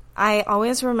 I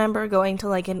always remember going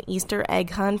to an Easter egg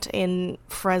hunt in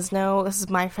Fresno.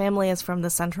 My family is from the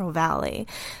Central Valley.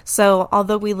 So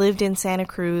although we lived in Santa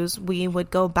Cruz, we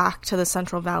would go back to the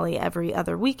Central Valley every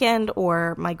other weekend,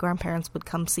 or my grandparents would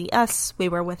come see us. We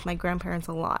were with my grandparents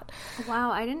a lot.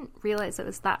 Wow, I didn't realize it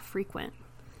was that frequent.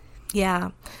 Yeah.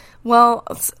 Well,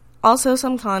 also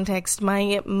some context.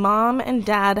 My mom and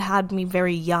dad had me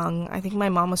very young. I think my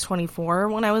mom was 24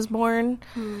 when I was born.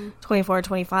 24,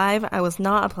 25. I was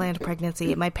not a planned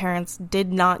pregnancy. My parents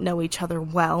did not know each other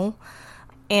well.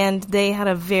 And they had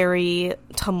a very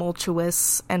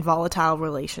tumultuous and volatile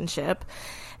relationship.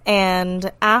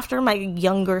 And after my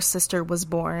younger sister was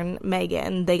born,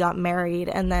 Megan, they got married.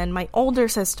 And then my older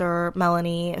sister,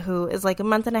 Melanie, who is a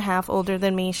month and a half older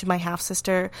than me, she's my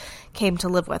half-sister, came to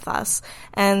live with us.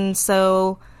 And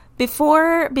so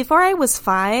before I was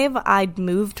 5, I'd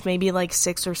moved maybe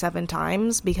 6 or 7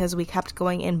 times because we kept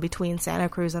going in between Santa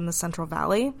Cruz and the Central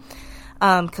Valley.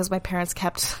 Because my parents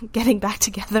kept getting back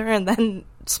together and then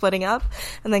splitting up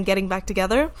and then getting back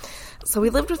together. So we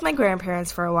lived with my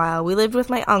grandparents for a while. We lived with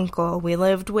my uncle. We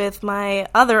lived with my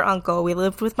other uncle. We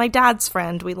lived with my dad's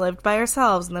friend. We lived by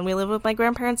ourselves, and then we lived with my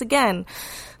grandparents again.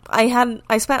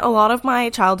 I spent a lot of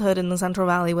my childhood in the Central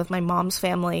Valley with my mom's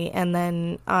family, and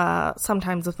then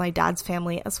sometimes with my dad's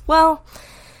family as well.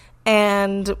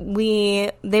 And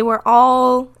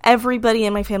everybody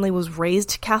in my family was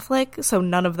raised Catholic, so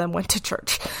none of them went to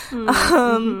church.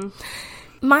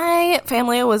 My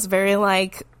family was very,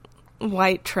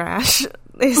 white trash,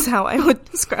 is how I would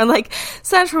describe,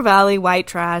 Central Valley white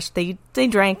trash. They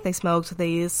drank, they smoked,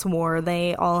 they swore,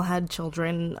 they all had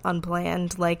children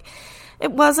unplanned.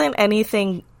 It wasn't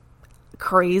anything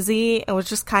crazy. It was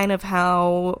just kind of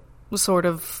how sort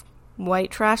of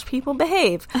white trash people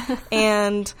behave.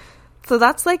 And so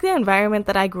that's the environment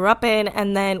that I grew up in.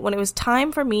 And then when it was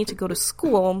time for me to go to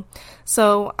school,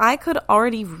 so I could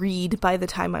already read by the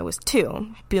time I was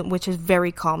 2, which is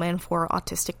very common for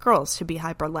autistic girls to be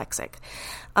hyperlexic.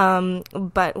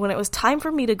 But when it was time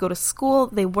for me to go to school,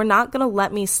 they were not going to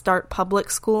let me start public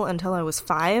school until I was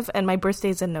 5, and my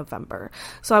birthday's in November.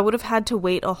 So I would have had to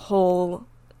wait a whole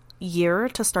year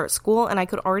to start school, and I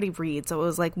could already read. So it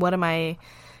was what am I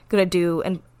going to do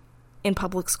in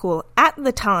public school? At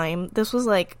the time, this was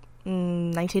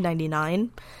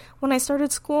 1999 when I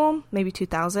started school, maybe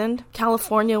 2000.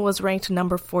 California was ranked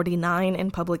number 49 in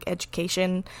public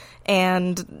education,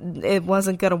 and it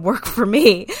wasn't going to work for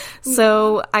me.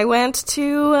 So I went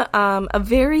to a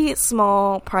very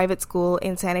small private school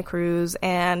in Santa Cruz,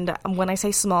 and when I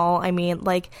say small, I mean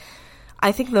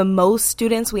I think the most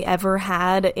students we ever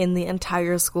had in the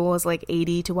entire school was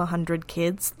 80 to 100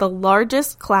 kids. The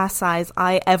largest class size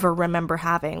I ever remember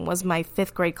having was my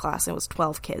 5th grade class. It was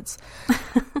 12 kids.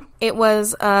 It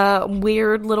was a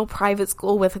weird little private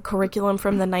school with a curriculum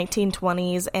from the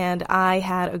 1920s, and I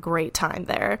had a great time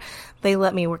there. They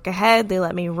let me work ahead. They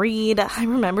let me read. I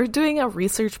remember doing a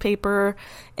research paper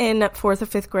in 4th or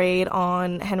 5th grade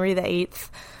on Henry VIII.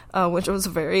 Which was a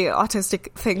very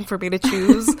autistic thing for me to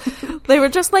choose. They were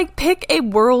just pick a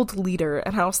world leader.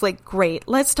 And I was great,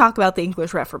 let's talk about the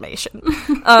English Reformation.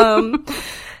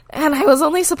 And I was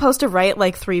only supposed to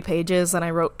write 3 pages, and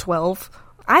I wrote 12.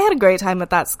 I had a great time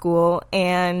at that school,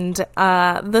 and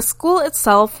the school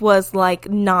itself was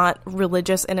not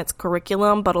religious in its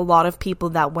curriculum, but a lot of people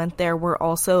that went there were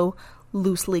also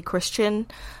loosely Christian.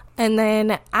 And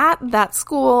then at that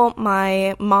school,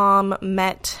 my mom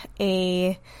met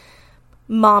a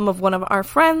mom of one of our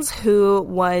friends who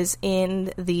was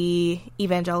in the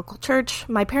evangelical church.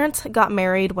 My parents got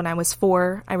married when I was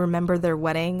 4. I remember their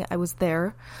wedding. I was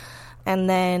there. and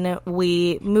then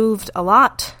we moved a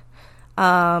lot.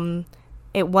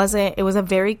 It was a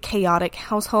very chaotic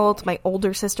household. My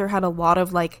older sister had a lot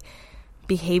of like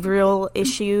behavioral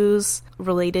issues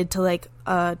related to like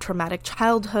a traumatic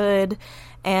childhood.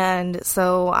 And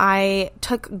so I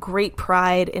took great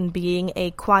pride in being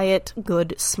a quiet,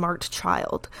 good, smart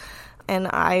child. And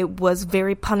I was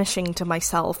very punishing to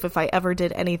myself if I ever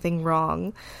did anything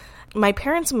wrong. My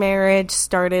parents' marriage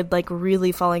started like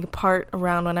really falling apart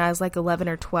around when I was like 11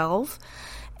 or 12.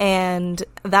 And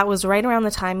that was right around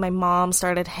the time my mom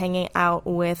started hanging out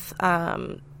with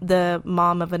the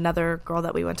mom of another girl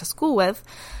that we went to school with.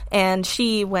 And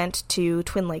she went to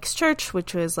Twin Lakes Church,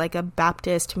 which was like a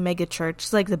Baptist mega church.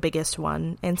 It's like the biggest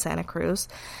one in Santa Cruz.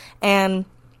 And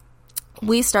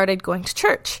we started going to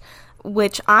church,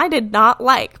 which I did not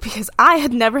like because I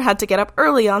had never had to get up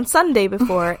early on Sunday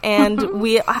before. And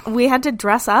we had to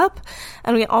dress up,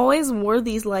 and we always wore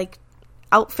these like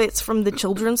outfits from the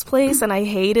children's place, and I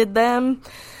hated them.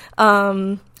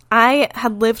 I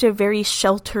had lived a very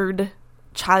sheltered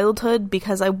childhood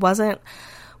because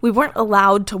we weren't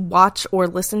allowed to watch or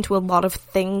listen to a lot of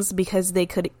things because they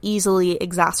could easily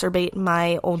exacerbate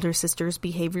my older sister's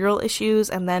behavioral issues,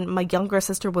 and then my younger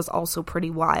sister was also pretty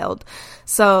wild.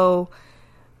 So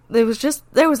there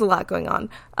was a lot going on.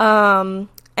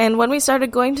 And when we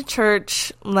started going to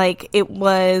church, like, it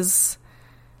was,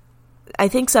 I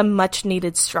think, some much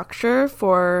needed structure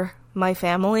for my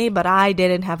family, but I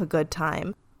didn't have a good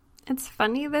time. It's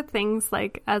funny the things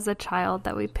like as a child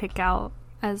that we pick out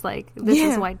as like, this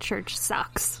is why church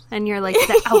sucks. And you're like,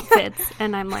 the outfits.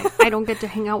 And I'm like, I don't get to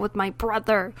hang out with my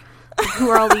brother. Who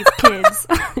are all these kids?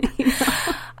 You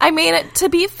know? I mean, to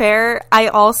be fair, I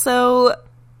also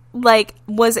like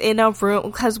was in a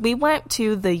room because we went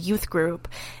to the youth group,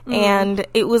 and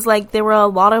it was like there were a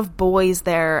lot of boys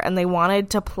there, and they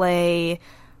wanted to play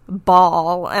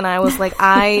ball, and I was like,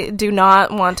 I do not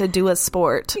want to do a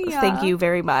sport. Thank you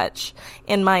very much,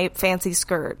 in my fancy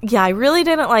skirt. Yeah, I really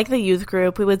didn't like the youth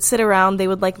group. We would sit around, they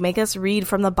would like make us read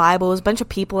from the Bible. It was a bunch of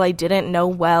people I didn't know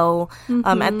well.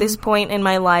 At this point in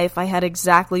my life, I had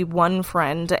exactly one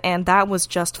friend, and that was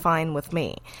just fine with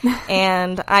me.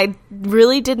 And I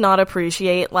really did not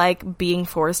appreciate like being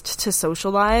forced to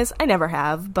socialize. I never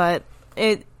have, but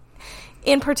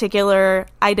in particular,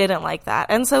 I didn't like that.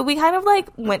 And so we kind of like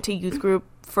went to youth group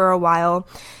for a while,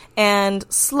 and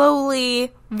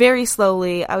slowly, very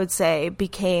slowly, I would say,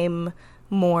 became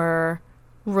more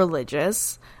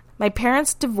religious. My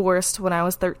parents divorced when I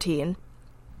was 13.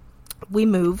 We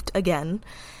moved again.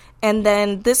 And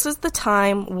then this was the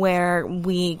time where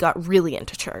we got really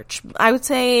into church. I would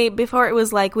say before it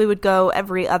was like we would go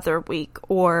every other week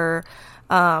or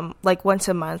like once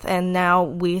a month. And now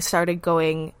we started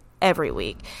going every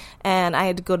week. And I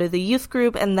had to go to the youth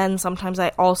group, and then sometimes I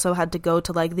also had to go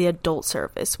to like the adult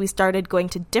service. We started going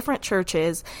to different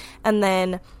churches, and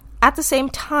then at the same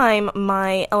time,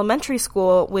 my elementary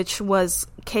school, which was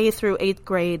K through 8th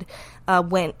grade,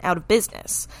 went out of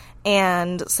business.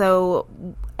 And so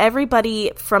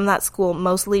everybody from that school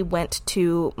mostly went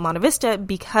to Monte Vista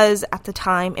because at the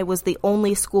time it was the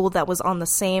only school that was on the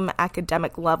same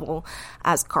academic level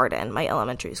as Cardin, my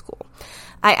elementary school.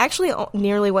 I actually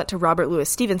nearly went to Robert Louis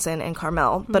Stevenson in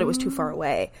Carmel, but it was too far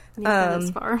away. That's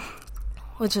far.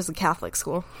 Which is a Catholic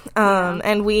school.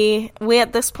 And we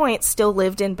at this point still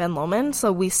lived in Ben Lomond,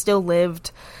 so we still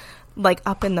lived like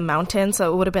up in the mountains,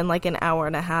 so it would have been like an hour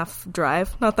and a half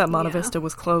drive. Not that Monte Vista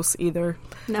was close either.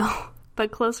 No,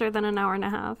 but closer than an hour and a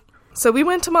half. So we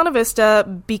went to Monte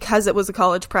Vista because it was a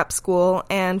college prep school,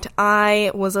 and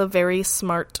I was a very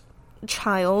smart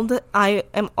child. I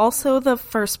am also the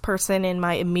first person in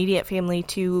my immediate family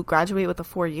to graduate with a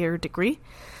 4-year degree.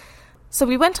 So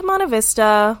we went to Monte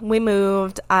Vista, we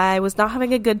moved, I was not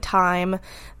having a good time.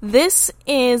 This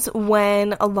is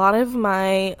when a lot of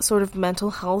my sort of mental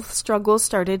health struggles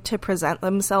started to present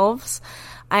themselves.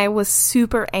 I was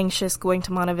super anxious going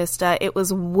to Monte Vista. It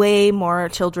was way more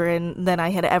children than I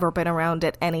had ever been around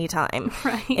at any time.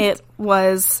 Right. It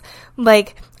was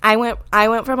like I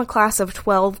went from a class of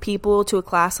 12 people to a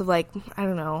class of like, I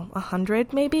don't know,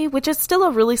 100 maybe, which is still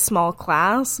a really small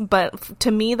class, but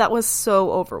to me that was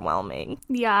so overwhelming.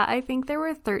 Yeah, I think there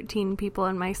were 13 people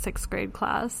in my 6th grade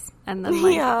class, and then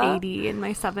like 80 in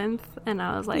my 7th, and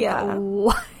I was like,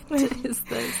 what is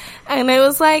this? And it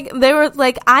was like, they were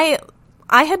like,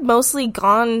 I had mostly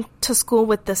gone to school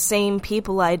with the same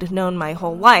people I'd known my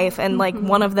whole life, and like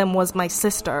one of them was my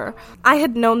sister. I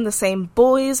had known the same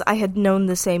boys, I had known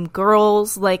the same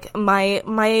girls, like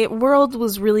my world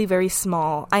was really very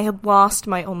small. I had lost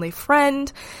my only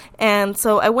friend, and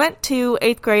so I went to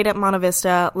 8th grade at Monte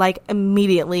Vista, like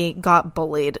immediately got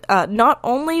bullied. Not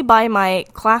only by my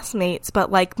classmates,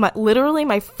 but like literally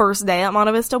my first day at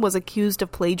Monte Vista was accused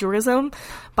of plagiarism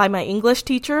by my English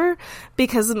teacher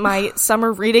because my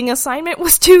summer reading assignment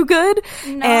was too good.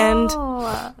 No, and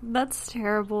that's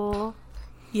terrible.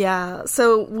 Yeah,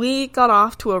 so we got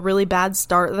off to a really bad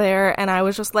start there, and I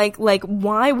was just like,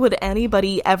 why would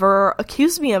anybody ever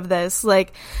accuse me of this?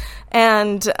 Like,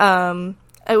 and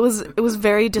it was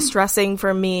very distressing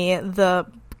for me, the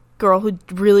girl who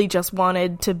really just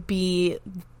wanted to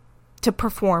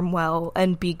perform well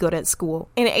and be good at school.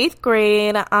 In 8th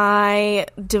grade, I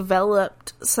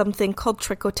developed something called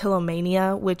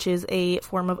trichotillomania, which is a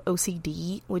form of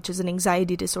OCD, which is an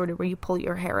anxiety disorder where you pull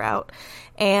your hair out.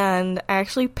 And I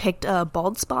actually picked a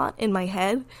bald spot in my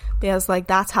head because, like,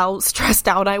 that's how stressed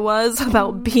out I was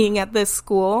about being at this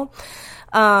school.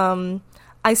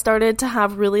 I started to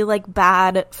have really, like,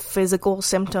 bad physical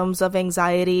symptoms of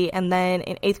anxiety, and then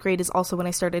in 8th grade is also when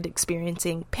I started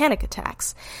experiencing panic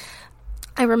attacks.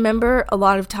 I remember a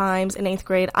lot of times in 8th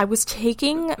grade, I was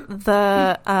taking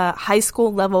the high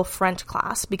school level French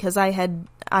class because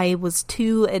I was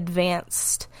too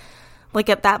advanced. Like,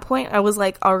 at that point, I was,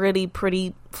 like, already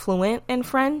pretty fluent in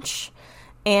French.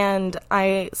 And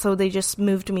so they just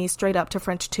moved me straight up to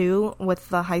French 2 with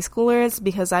the high schoolers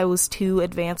because I was too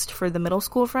advanced for the middle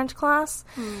school French class.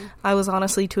 I was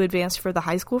honestly too advanced for the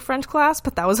high school French class,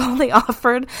 but that was all they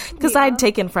offered because I'd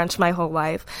taken French my whole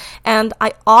life. And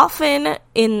I often,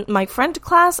 in my French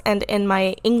class and in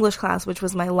my English class, which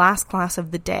was my last class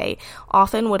of the day,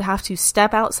 often would have to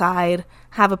step outside,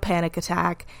 have a panic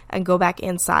attack, and go back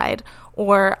inside.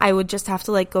 Or I would just have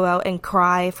to, like, go out and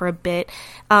cry for a bit.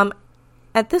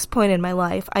 At this point in my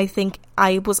life, I think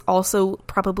I was also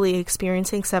probably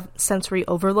experiencing sensory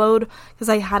overload because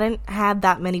I hadn't had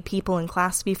that many people in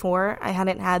class before. I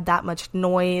hadn't had that much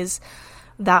noise,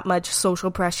 that much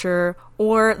social pressure,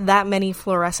 or that many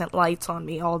fluorescent lights on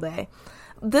me all day.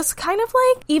 This kind of,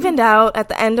 like, evened out at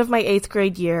the end of my 8th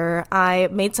grade year. I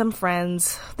made some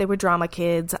friends. They were drama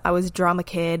kids. I was a drama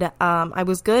kid. I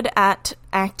was good at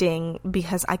acting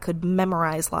because I could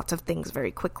memorize lots of things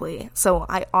very quickly. So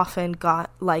I often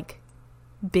got, like,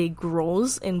 big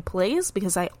roles in plays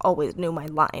because I always knew my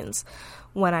lines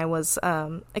when I was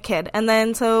a kid. And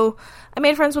then so I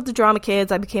made friends with the drama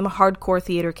kids. I became a hardcore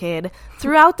theater kid.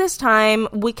 Throughout this time,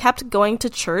 we kept going to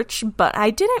church, but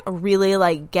I didn't really,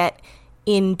 like, get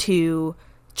into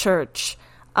church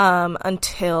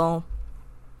until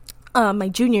my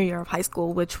junior year of high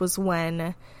school, which was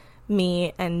when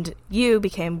me and you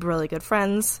became really good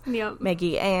friends,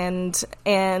 Maggie,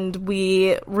 and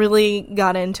we really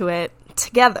got into it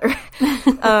together.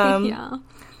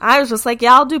 I was just like,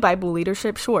 yeah, I'll do Bible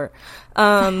leadership, sure.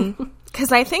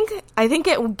 Because I think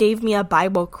it gave me a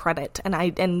Bible credit, and I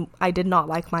did not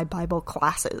like my Bible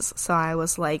classes, so I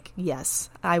was like, yes,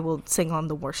 I will sing on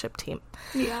the worship team.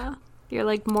 Yeah, you're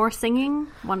like, more singing,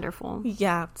 wonderful.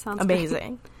 Yeah, sounds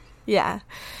amazing. Yeah,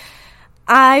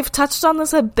 I've touched on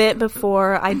this a bit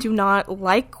before. I do not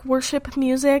like worship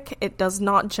music. It does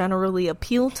not generally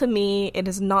appeal to me. It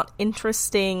is not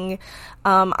interesting.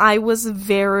 I was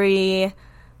very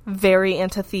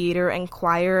into theater and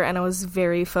choir, and I was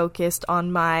very focused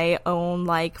on my own,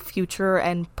 like, future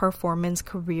and performance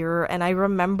career. And I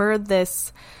remember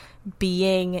this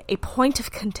being a point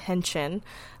of contention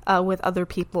with other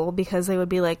people because they would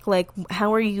be like,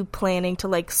 how are you planning to,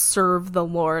 like, serve the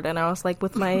Lord? And I was like,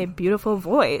 with my beautiful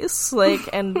voice, like,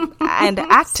 and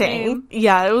acting. Same.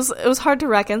 Yeah, it was hard to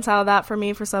reconcile that for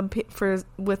me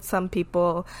with some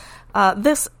people.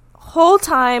 This whole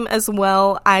time as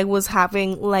well, I was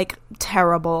having, like,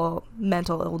 terrible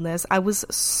mental illness. I was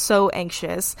so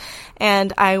anxious,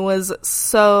 and I was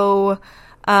so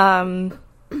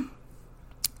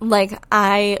like,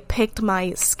 I picked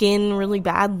my skin really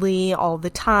badly all the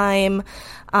time.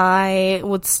 I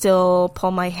would still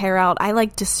pull my hair out. I,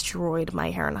 like, destroyed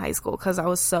my hair in high school because I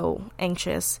was so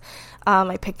anxious.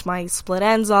 I picked my split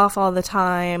ends off all the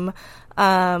time.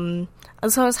 And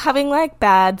so I was having, like,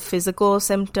 bad physical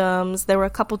symptoms. There were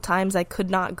a couple times I could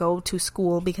not go to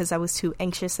school because I was too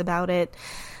anxious about it.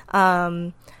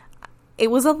 It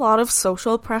was a lot of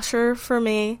social pressure for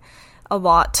me, a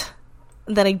lot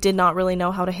that I did not really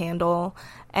know how to handle.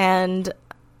 And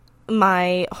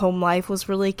my home life was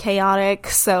really chaotic.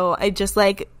 So I just,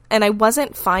 like, and I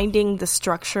wasn't finding the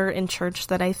structure in church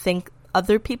that I think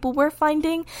other people were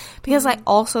finding, because I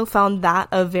also found that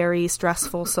a very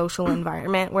stressful social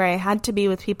environment where I had to be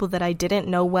with people that I didn't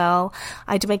know well.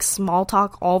 I had to make small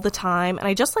talk all the time, and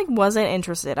I just like wasn't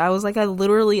interested. I was like, I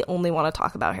literally only want to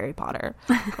talk about Harry Potter.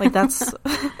 Like, that's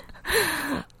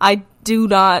I do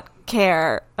not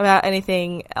care about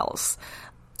anything else.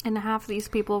 And half these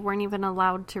people weren't even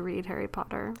allowed to read Harry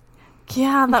Potter.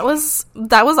 Yeah, that was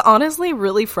honestly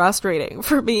really frustrating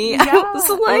for me. Yeah, I was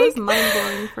like, it was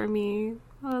mind-blowing for me.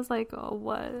 I was like, oh,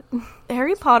 what?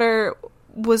 Harry Potter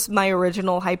was my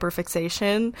original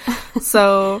hyperfixation.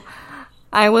 So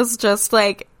I was just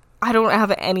like, I don't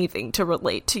have anything to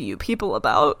relate to you people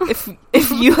about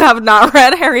if you have not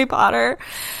read Harry Potter.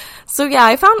 So yeah,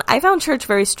 I found church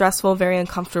very stressful, very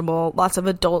uncomfortable. Lots of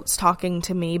adults talking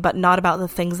to me, but not about the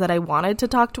things that I wanted to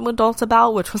talk to adults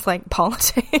about, which was like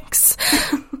politics.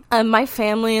 My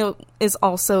family is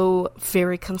also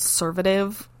very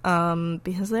conservative,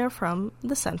 because they're from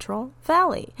the Central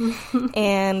Valley.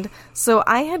 And so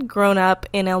I had grown up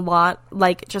in a lot,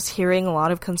 like just hearing a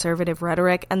lot of conservative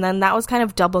rhetoric, and then that was kind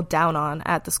of doubled down on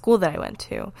at the school that I went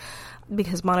to,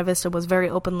 because Monte Vista was very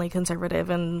openly conservative,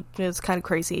 and it was kind of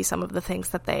crazy, some of the things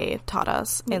that they taught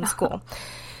us in school.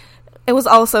 It was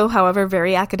also, however,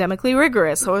 very academically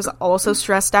rigorous, so I was also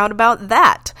stressed out about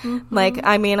that. Like,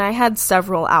 I mean, I had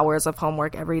several hours of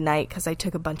homework every night because I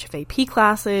took a bunch of AP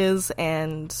classes,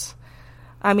 and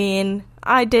I mean,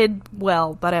 I did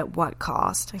well, but at what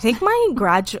cost? I think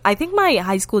my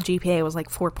high school GPA was like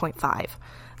 4.5.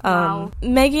 Wow.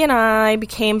 Maggie and I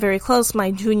became very close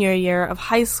my junior year of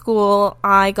high school.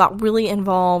 I got really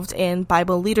involved in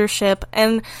Bible leadership,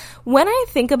 and when I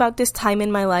think about this time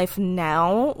in my life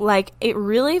now, like, it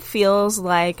really feels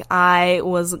like I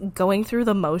was going through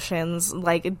the motions,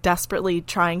 like desperately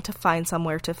trying to find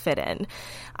somewhere to fit in.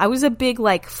 I was a big,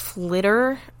 like,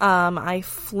 flitter. I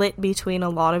flit between a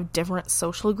lot of different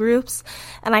social groups,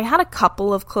 and I had a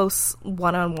couple of close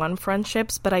one-on-one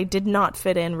friendships, but I did not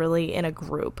fit in really in a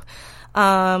group.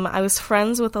 I was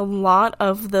friends with a lot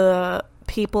of the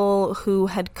people who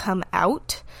had come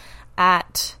out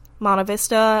at Monte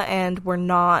Vista and were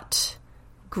not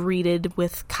greeted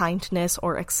with kindness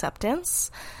or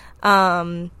acceptance.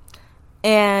 And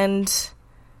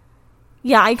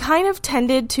yeah, I kind of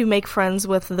tended to make friends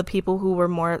with the people who were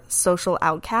more social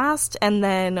outcast. And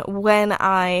then when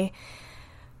I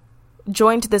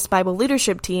joined this Bible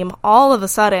leadership team, all of a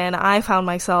sudden I found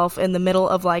myself in the middle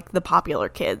of like the popular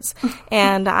kids.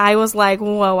 And I was like,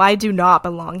 whoa, I do not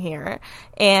belong here.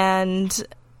 And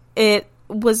that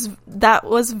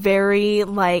was very,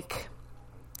 like,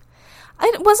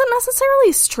 it wasn't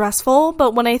necessarily stressful,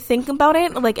 but when I think about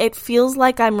it, like, it feels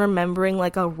like I'm remembering,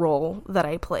 like, a role that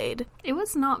I played. It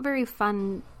was not very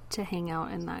fun to hang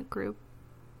out in that group.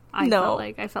 I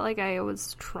felt like I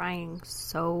was trying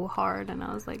so hard, and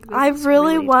I was like, this I is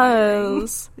really tiring.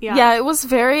 was. Yeah, it was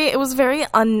very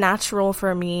unnatural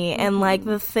for me, and like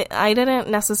I didn't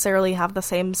necessarily have the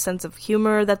same sense of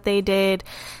humor that they did.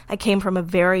 I came from a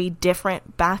very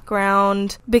different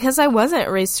background because I wasn't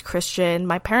raised Christian.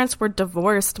 My parents were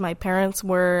divorced. My parents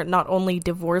were not only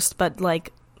divorced, but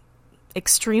like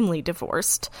extremely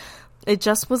divorced. It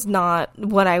just was not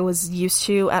what I was used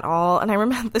to at all. And I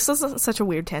remember, this is such a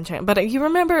weird tangent, but you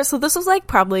remember, so this was like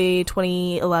probably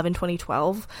 2011,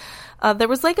 2012. There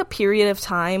was like a period of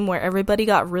time where everybody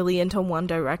got really into One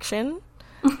Direction.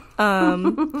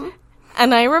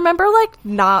 And I remember like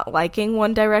not liking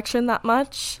One Direction that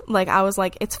much. Like, I was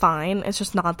like, it's fine. It's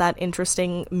just not that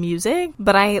interesting music.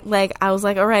 But I was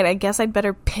like, all right, I guess I'd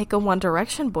better pick a One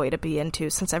Direction boy to be into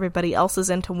since everybody else is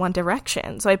into One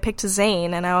Direction. So I picked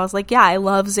Zayn, and I was like, yeah, I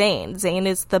love Zayn. Zayn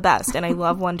is the best, and I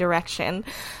love One Direction.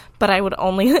 But I would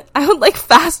like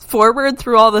fast forward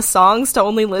through all the songs to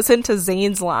only listen to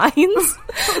Zayn's lines.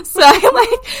 So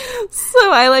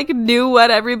I knew what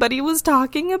everybody was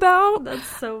talking about.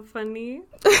 That's so funny.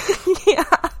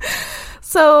 Yeah.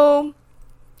 So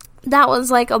that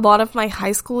was like a lot of my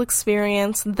high school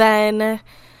experience. Then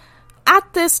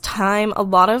at this time, a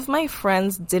lot of my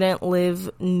friends didn't live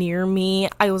near me.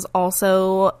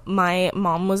 My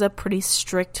mom was a pretty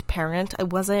strict parent. I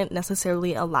wasn't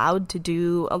necessarily allowed to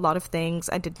do a lot of things.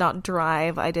 I did not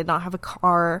drive. I did not have a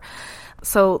car.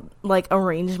 So, like,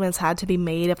 arrangements had to be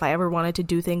made if I ever wanted to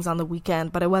do things on the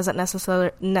weekend, but I wasn't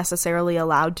necessarily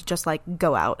allowed to just, like,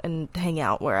 go out and hang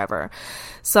out wherever.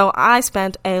 So I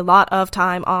spent a lot of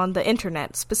time on the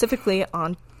internet, specifically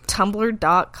on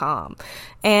Tumblr.com.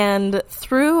 And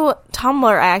through Tumblr,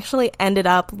 I actually ended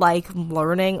up like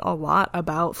learning a lot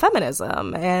about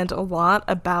feminism and a lot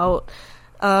about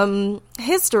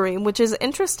history, which is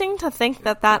interesting to think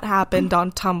that happened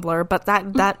on Tumblr, but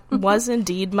that was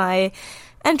indeed my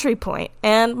entry point.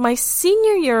 And my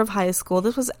senior year of high school,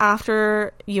 this was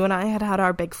after you and I had had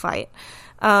our big fight,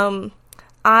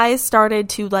 I started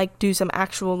to like do some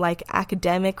actual like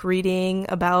academic reading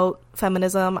about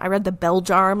feminism. I read The Bell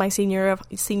Jar my senior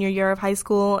year of high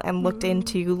school and looked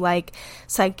into like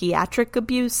psychiatric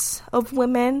abuse of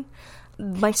women.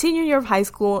 My senior year of high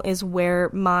school is where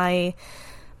my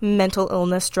mental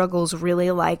illness struggles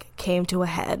really like came to a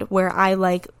head, where I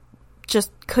like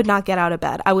just could not get out of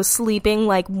bed. I was sleeping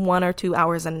like 1 or 2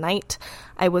 hours a night.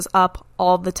 I was up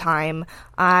all the time.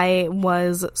 I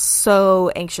was so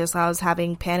anxious. I was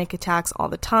having panic attacks all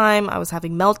the time. I was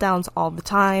having meltdowns all the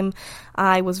time.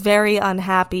 I was very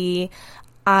unhappy.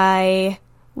 I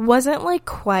wasn't like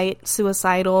quite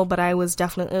suicidal, but I was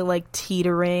definitely like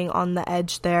teetering on the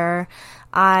edge there.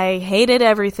 I hated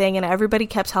everything, and everybody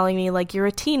kept telling me, like, you're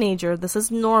a teenager, this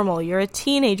is normal, you're a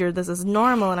teenager, this is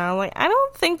normal, and I was like, I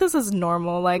don't think this is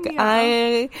normal, like,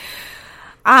 yeah.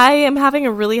 I am having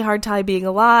a really hard time being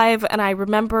alive, and I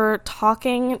remember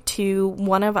talking to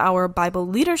one of our Bible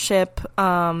leadership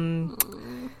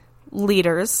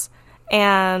leaders,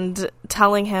 and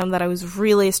telling him that I was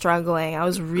really struggling, I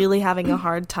was really having a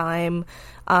hard time.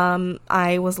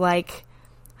 I was, like,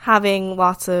 having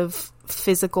lots of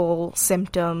physical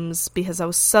symptoms because I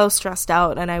was so stressed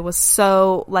out and I was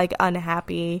so like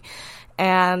unhappy,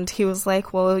 and he was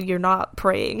like, well, you're not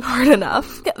praying hard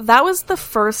enough. That was the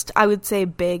first, I would say,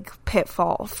 big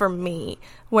pitfall for me,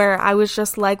 where I was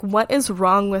just like, what is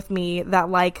wrong with me that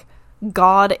like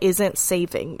God isn't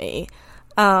saving me?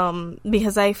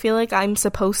 Because I feel like I'm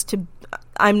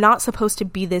not supposed to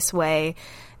be this way,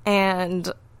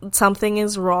 and something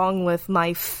is wrong with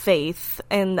my faith,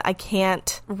 and I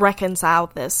can't reconcile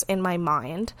this in my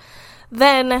mind.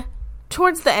 Then,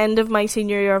 towards the end of my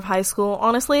senior year of high school,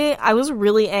 honestly, I was a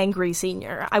really angry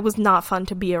senior. I was not fun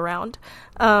to be around.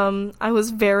 I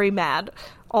was very mad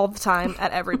all the time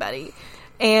at everybody.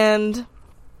 And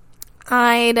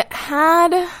I'd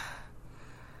had...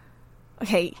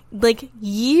 Okay, like,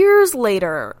 years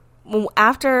later,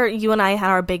 after you and I had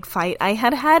our big fight, I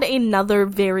had another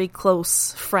very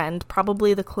close friend,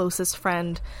 probably the closest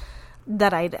friend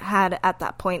that I'd had at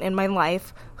that point in my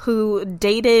life, who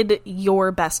dated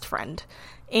your best friend.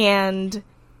 And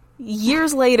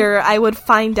years later, I would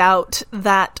find out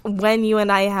that when you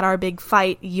and I had our big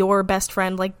fight, your best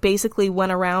friend, like, basically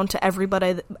went around to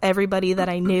everybody that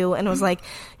I knew and was like,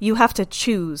 you have to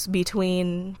choose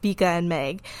between Vika and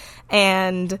Meg.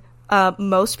 And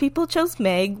most people chose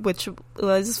Meg, which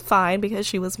was fine because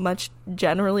she was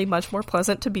generally much more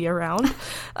pleasant to be around.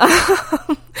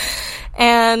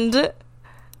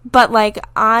 But like,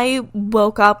 I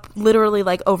woke up literally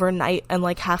like overnight and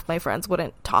like half my friends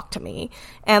wouldn't talk to me.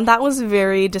 And that was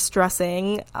very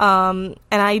distressing. And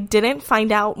I didn't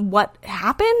find out what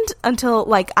happened until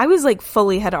like, I was like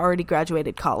had already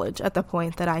graduated college at the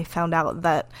point that I found out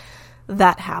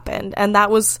that happened, and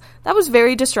that was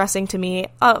very distressing to me.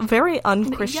 Very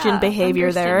unchristian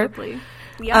behavior there.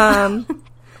 Yeah.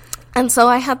 And so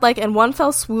I had like in one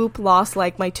fell swoop lost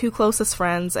like my two closest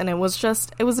friends, and it was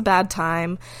a bad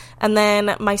time. And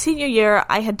then my senior year,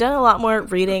 I had done a lot more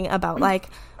reading about like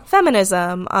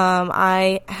feminism.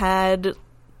 I had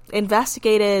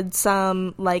investigated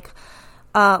some like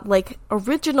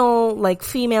original like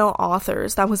female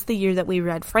authors. That was the year that we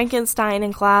read Frankenstein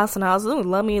in class, and I was,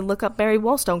 let me look up Mary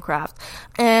Wollstonecraft.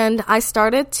 And I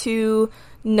started to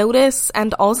notice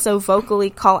and also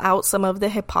vocally call out some of the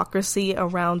hypocrisy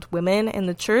around women in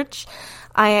the church.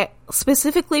 I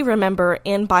specifically remember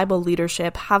in Bible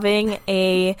leadership having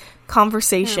a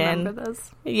conversation. I remember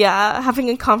this. Yeah, having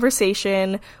a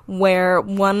conversation where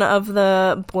one of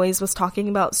the boys was talking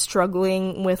about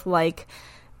struggling with like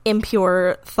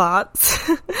impure thoughts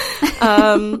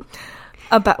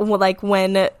about like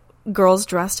when girls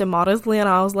dressed immodestly, and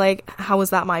I was like, how is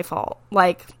that my fault?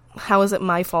 Like, how is it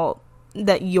my fault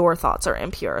that your thoughts are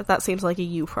impure? That seems like a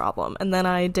you problem. And then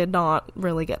I did not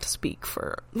really get to speak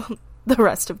for the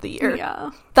rest of the year. Yeah.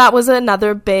 That was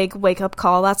another big wake-up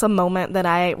call. That's a moment that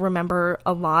I remember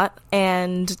a lot.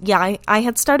 And yeah, I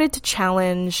had started to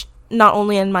challenge, not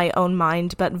only in my own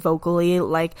mind, but vocally,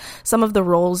 like some of the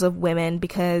roles of women,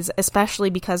 especially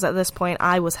because at this point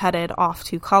I was headed off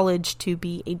to college to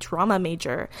be a drama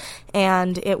major.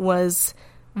 And it was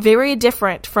very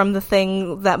different from the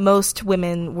thing that most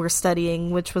women were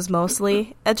studying, which was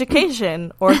mostly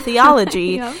education or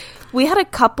theology. Yeah. We had a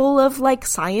couple of like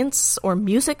science or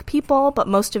music people, but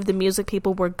most of the music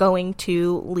people were going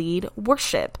to lead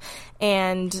worship,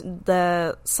 and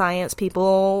the science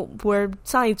people were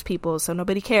science people, so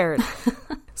nobody cared.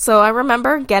 So I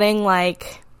remember getting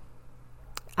like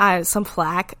some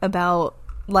flack about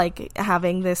like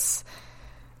having this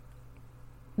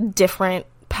different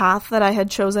path that I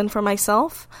had chosen for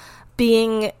myself,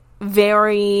 being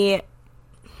very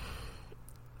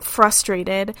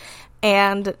frustrated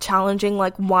and challenging,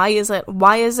 like, why is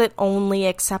it only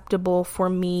acceptable for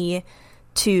me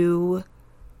to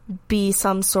be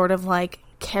some sort of, like,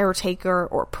 caretaker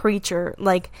or preacher?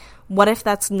 Like, what if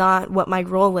that's not what my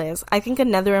role is? I think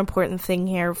another important thing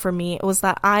here for me was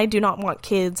that I do not want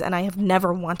kids, and I have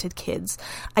never wanted kids.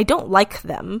 I don't like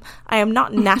them. I am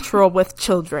not natural with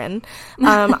children.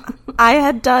 I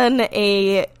had done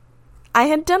a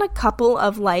couple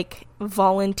of, like,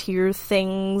 volunteer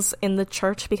things in the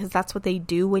church, because that's what they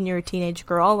do when you're a teenage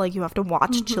girl. Like, you have to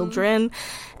watch children,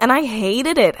 and I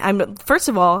hated it. First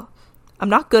of all, I'm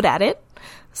not good at it.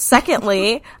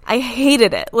 Secondly, I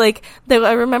hated it. Like,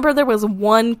 I remember there was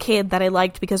one kid that I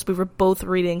liked because we were both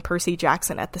reading Percy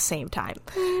Jackson at the same time.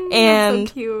 And that's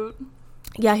so cute.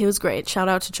 Yeah, he was great. Shout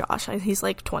out to Josh. He's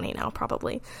like 20 now,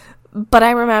 probably. But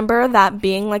I remember that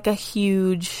being, like, a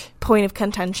huge point of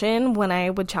contention when I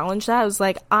would challenge that. I was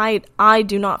like, I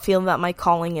do not feel that my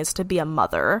calling is to be a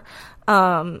mother.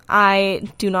 I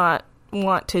do not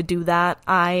want to do that.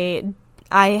 I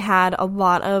had a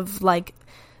lot of, like,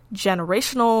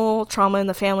 generational trauma in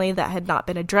the family that had not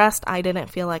been addressed. I didn't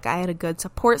feel like I had a good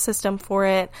support system for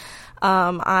it.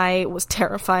 I was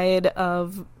terrified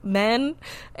of men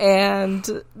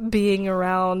and being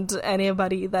around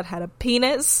anybody that had a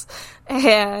penis,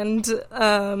 and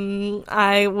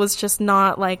I was just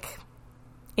not, like,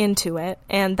 into it.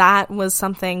 And that was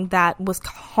something that was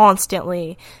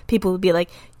constantly, people would be like,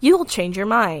 you will change your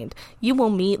mind, you will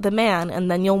meet the man,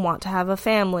 and then you'll want to have a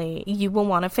family, you will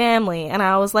want a family. And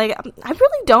I was like, I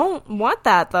really don't want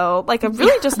that, though. Like, I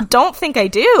really just don't think I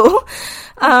do.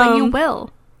 But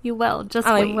you will just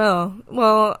wait. I will.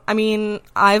 Well, I mean,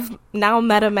 I've now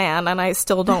met a man and I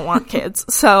still don't want kids.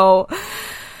 So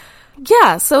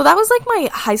yeah, so that was, like, my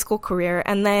high school career.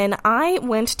 And then I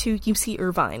went to UC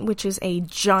Irvine, which is a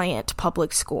giant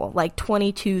public school, like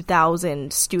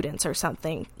 22,000 students or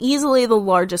something. Easily the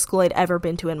largest school I'd ever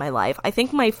been to in my life. I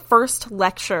think my first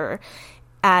lecture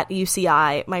at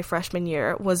UCI, my freshman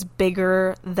year, was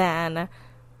bigger than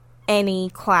any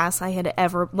class I had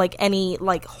ever, like, any,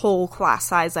 like, whole class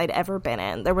size I'd ever been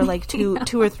in. There were, like, two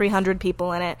or 300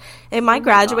 people in it. In my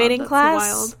graduating class,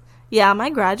 wild. Yeah, my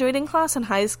graduating class in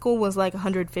high school was, like,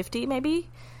 150, maybe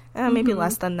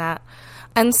less than that.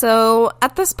 And so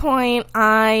at this point,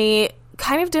 I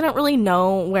kind of didn't really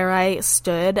know where I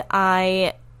stood.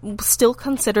 I still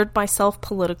considered myself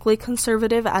politically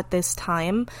conservative at this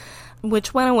time,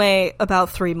 which went away about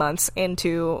 3 months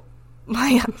into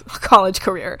my college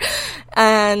career.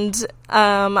 And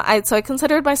I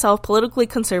considered myself politically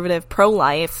conservative,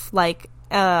 pro-life. Like,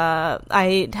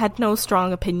 I had no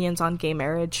strong opinions on gay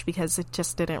marriage because it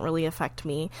just didn't really affect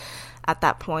me at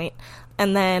that point.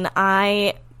 And then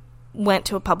I went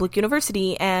to a public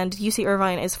university, and UC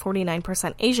Irvine is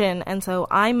 49% Asian, and so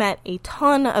I met a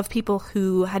ton of people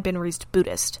who had been raised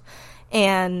Buddhist.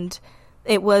 And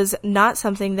it was not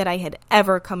something that I had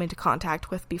ever come into contact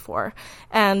with before.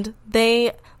 And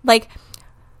they, like,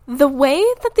 the way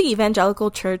that the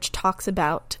evangelical church talks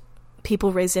about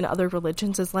people raised in other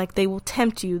religions is, like, they will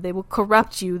tempt you, they will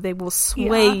corrupt you, they will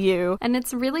sway you. And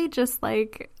it's really just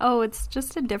like, oh, it's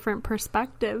just a different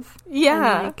perspective.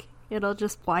 Yeah. And, like, it'll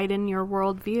just widen your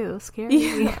worldview.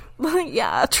 Scary.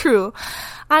 Yeah, true.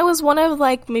 I was one of,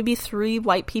 like, maybe 3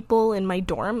 white people in my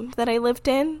dorm that I lived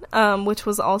in, which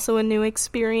was also a new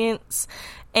experience.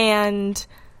 And,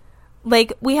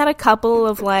 like, we had a couple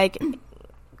of, like,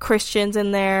 Christians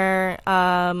in there,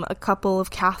 a couple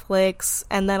of Catholics,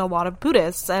 and then a lot of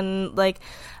Buddhists. And, like,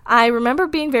 I remember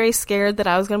being very scared that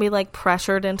I was going to be, like,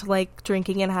 pressured into, like,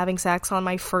 drinking and having sex on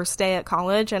my first day at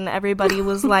college, and everybody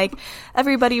was like,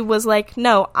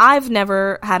 no, I've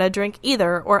never had a drink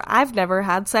either, or I've never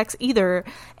had sex either.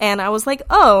 And I was like,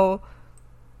 oh,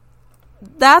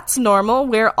 that's normal,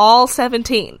 we're all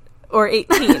 17 or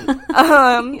 18.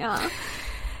 Yeah.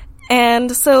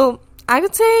 And so I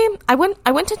would say I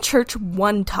went to church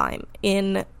one time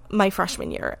in my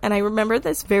freshman year, and I remember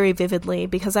this very vividly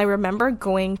because I remember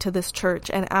going to this church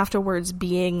and afterwards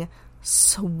being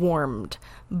swarmed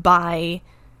by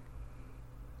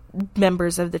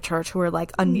members of the church who were,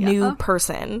 like, a new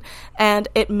person, and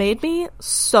it made me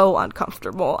so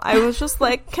uncomfortable. I was just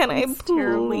like, can I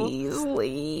please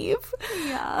leave?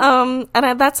 Yeah.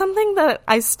 And that's something that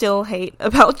I still hate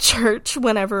about church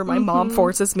whenever my mom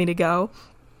forces me to go.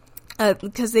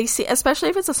 Because they see, especially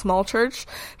if it's a small church,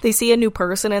 they see a new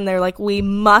person and they're like, we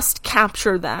must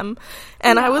capture them.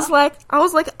 And I was like,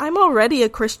 I'm already a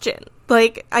Christian.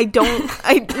 Like,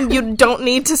 you don't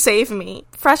need to save me.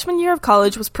 Freshman year of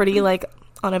college was pretty, like,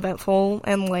 uneventful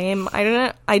and lame.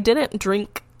 I didn't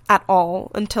drink at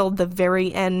all until the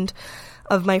very end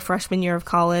of my freshman year of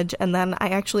college, and then I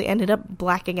actually ended up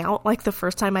blacking out like the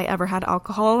first time I ever had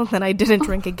alcohol, and then I didn't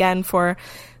drink again for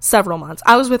several months.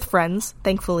 I was with friends,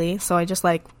 thankfully, so I just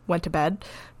like went to bed.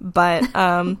 But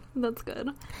that's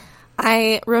good.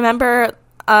 I remember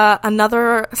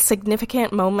another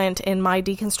significant moment in my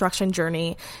deconstruction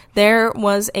journey. There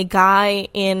was a guy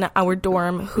in our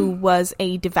dorm who was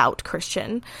a devout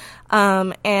Christian.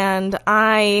 And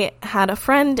I had a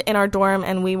friend in our dorm,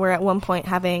 and we were at one point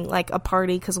having like a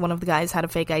party because one of the guys had a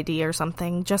fake ID or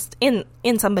something just in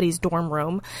somebody's dorm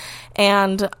room.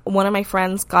 And one of my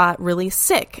friends got really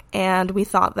sick, and we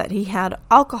thought that he had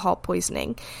alcohol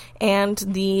poisoning. And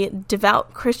the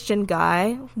devout Christian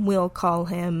guy, we'll call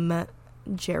him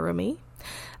Jeremy.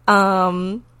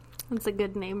 That's a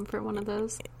good name for one of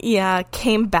those. Yeah,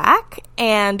 came back,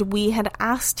 and we had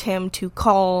asked him to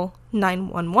call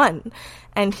 911,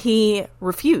 and he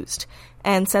refused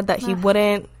and said that he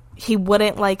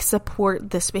wouldn't like support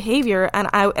this behavior. And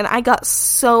I got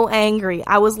so angry.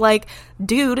 I was like,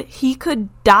 dude, he could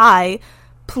die.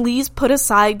 Please put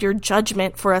aside your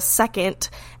judgment for a second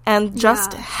and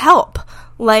just help.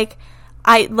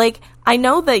 I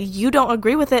know that you don't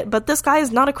agree with it, but this guy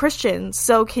is not a Christian,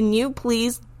 so can you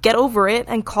please get over it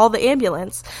and call the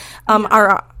ambulance?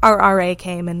 Our RA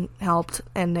came and helped,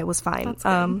 and it was fine.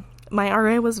 My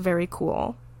RA was very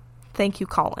cool. Thank you,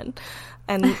 Colin.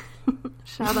 And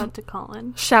shout out to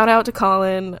Colin. Shout out to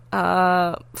Colin.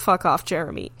 Fuck off,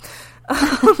 Jeremy.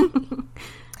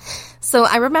 So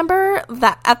I remember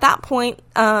that at that point,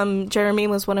 Jeremy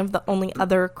was one of the only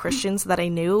other Christians that I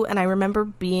knew, and I remember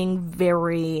being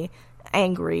very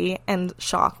angry and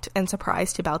shocked and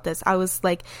surprised about this. I was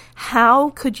like,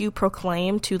 how could you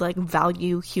proclaim to like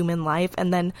value human life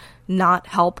and then not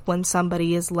help when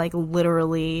somebody is like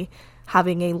literally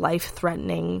having a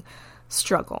life-threatening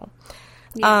struggle?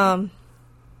 Yeah.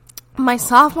 My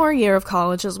sophomore year of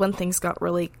college is when things got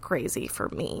really crazy for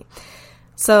me.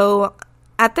 So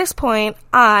at this point,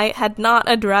 I had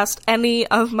not addressed any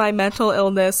of my mental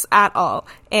illness at all.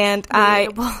 And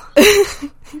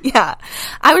yeah,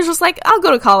 I was just like, I'll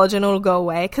go to college and it'll go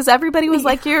away. Because everybody was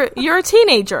like, you're a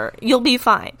teenager. You'll be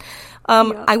fine.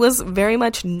 I was very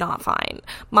much not fine.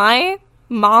 My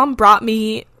mom brought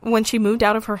me, when she moved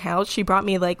out of her house, she brought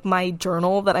me like my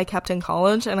journal that I kept in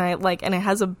college, and it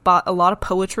has a lot of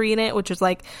poetry in it, which is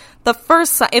like the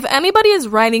first if anybody is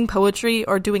writing poetry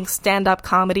or doing stand-up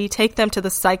comedy, take them to the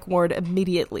psych ward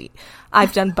immediately.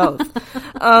 I've done both.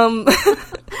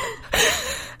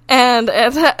 And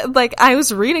like I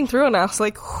was reading through and I was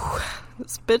like,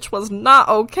 this bitch was not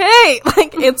okay.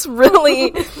 Like it's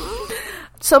really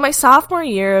So my sophomore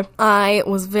year, I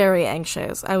was very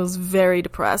anxious. I was very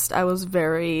depressed. I was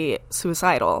very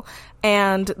suicidal.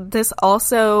 And this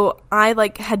also, I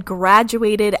like had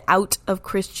graduated out of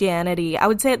Christianity. I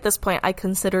would say at this point, I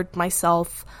considered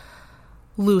myself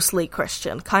loosely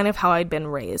Christian, kind of how I'd been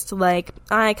raised. Like,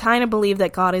 I kind of believe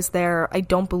that God is there. I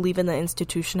don't believe in the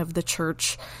institution of the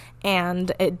church,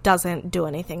 and it doesn't do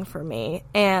anything for me.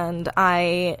 And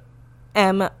I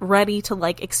am ready to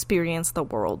like experience the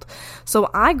world. So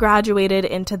I graduated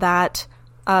into that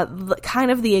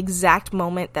kind of the exact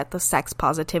moment that the sex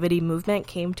positivity movement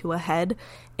came to a head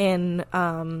in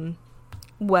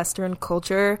Western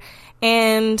culture.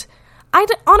 And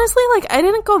honestly, like, I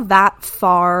didn't go that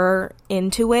far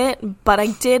into it, but I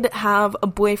did have a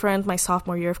boyfriend my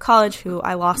sophomore year of college who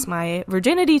I lost my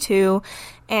virginity to,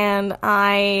 and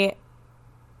my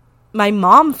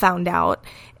mom found out,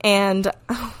 and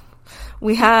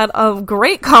we had a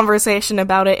great conversation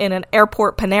about it in an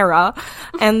airport Panera,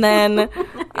 and then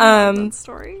I love that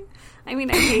story. I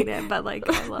mean, I hate it, but like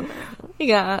I love it.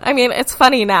 Yeah, I mean, it's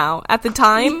funny now. At the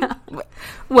time,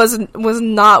 was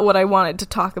not what I wanted to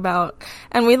talk about,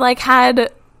 and we like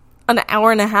had an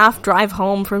hour and a half drive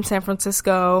home from San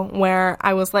Francisco, where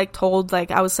I was like told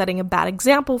like I was setting a bad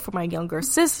example for my younger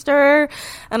sister,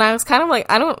 and I was kind of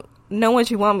like, I don't know what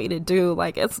you want me to do.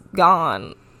 Like, it's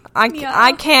gone.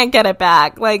 I can't get it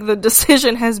back. Like, the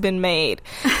decision has been made.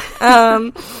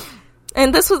 And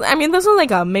this was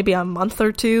like maybe a month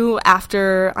or two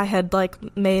after I had like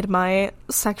made my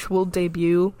sexual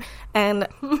debut, and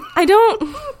I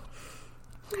don't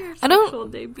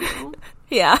debut.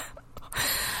 Yeah.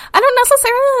 I don't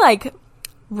necessarily like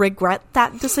regret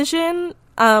that decision.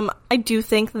 I do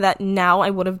think that now I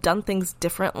would have done things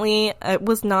differently. It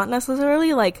was not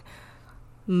necessarily like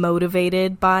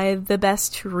motivated by the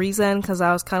best reason, because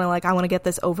I was kind of like, I want to get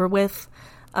this over with,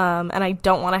 and I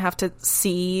don't want to have to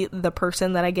see the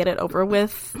person that I get it over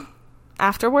with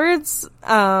afterwards,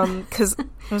 because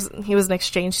he was an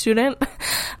exchange student.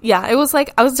 Yeah, it was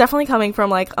like, I was definitely coming from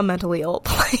like a mentally ill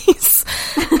place.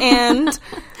 And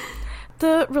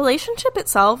the relationship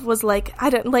itself was like,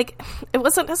 it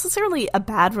wasn't necessarily a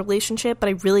bad relationship, but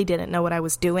I really didn't know what I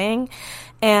was doing.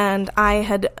 And I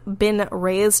had been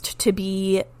raised to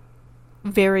be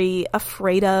very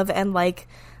afraid of and like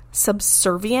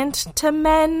subservient to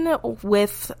men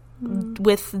with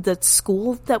the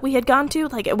school that we had gone to.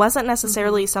 Like, it wasn't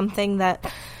necessarily something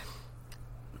that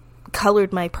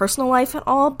colored my personal life at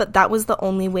all, but that was the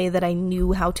only way that I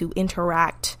knew how to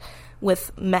interact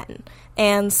with men.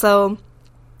 And so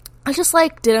I just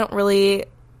like didn't really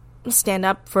stand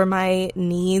up for my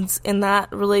needs in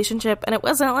that relationship. And it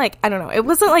wasn't like, I don't know, it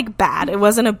wasn't like bad, it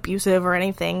wasn't abusive or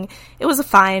anything. It was a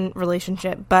fine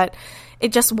relationship, but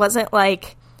it just wasn't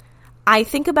like, I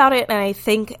think about it and I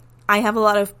think I have a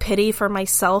lot of pity for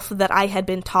myself that I had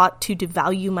been taught to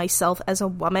devalue myself as a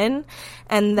woman,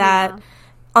 and that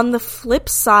on the flip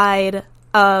side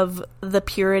of the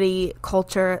purity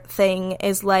culture thing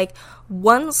is like,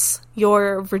 once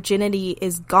your virginity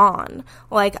is gone,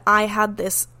 like, I had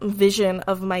this vision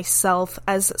of myself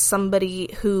as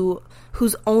somebody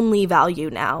whose only value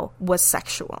now was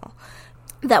sexual.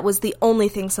 That was the only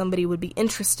thing somebody would be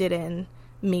interested in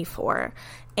me for.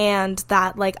 And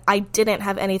that, like, I didn't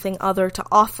have anything other to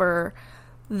offer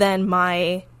than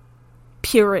my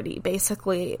purity,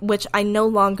 basically, which I no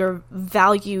longer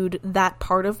valued that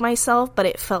part of myself, but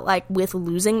it felt like with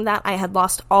losing that, I had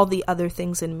lost all the other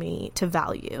things in me to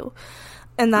value.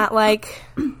 And that, like,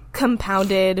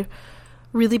 compounded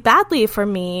really badly for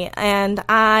me, and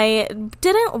I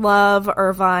didn't love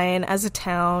Irvine as a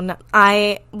town.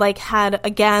 I, like, had,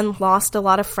 again, lost a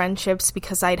lot of friendships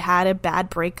because I'd had a bad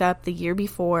breakup the year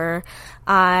before.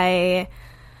 I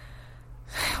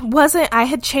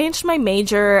had changed my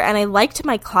major, and I liked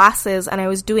my classes, and I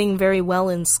was doing very well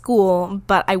in school,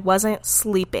 but I wasn't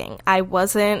sleeping. I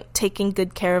wasn't taking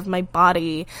good care of my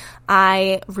body.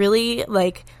 I really,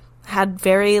 like, had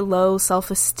very low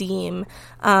self-esteem.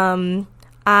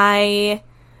 I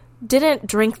didn't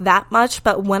drink that much,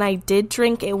 but when I did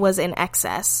drink, it was in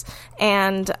excess.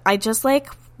 And I just, like,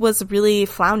 was really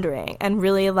floundering and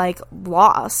really, like,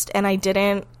 lost. And I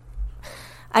didn't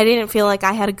feel like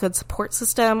I had a good support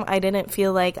system. I didn't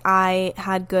feel like I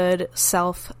had good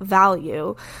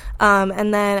self-value.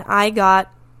 And then I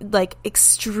got, like,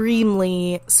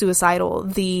 extremely suicidal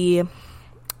the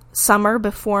summer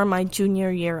before my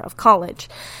junior year of college.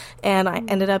 And I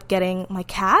ended up getting my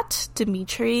cat,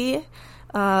 Dimitri,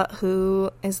 who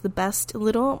is the best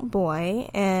little boy,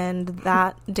 and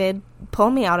that did pull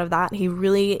me out of that. He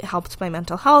really helped my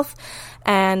mental health,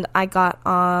 and I got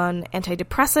on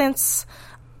antidepressants,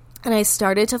 and I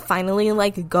started to finally,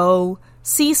 like, go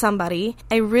see somebody.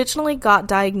 I originally got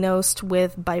diagnosed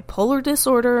with bipolar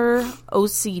disorder,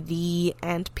 OCD,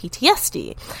 and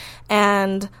PTSD.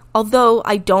 And although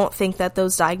I don't think that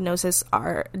those diagnoses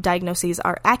are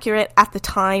accurate, at the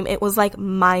time it was, like,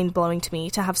 mind-blowing to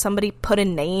me to have somebody put a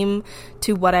name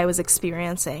to what I was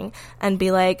experiencing and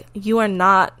be like, you are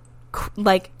not,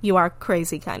 like, you are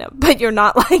crazy, kind of, but you're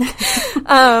not, like,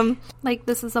 like,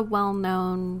 this is a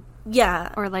well-known,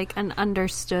 or, like, an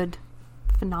understood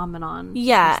phenomenon.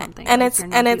 Yeah, or something. and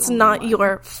like, it's not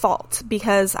your fault,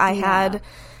 because I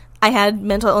had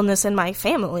mental illness in my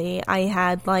family. I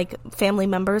had, like, family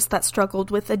members that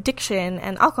struggled with addiction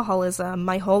and alcoholism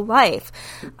my whole life.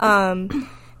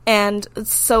 And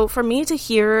so for me to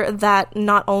hear that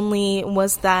not only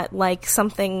was that, like,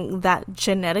 something that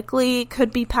genetically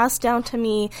could be passed down to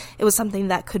me, it was something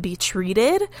that could be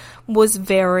treated, was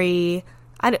very,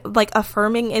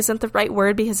 affirming isn't the right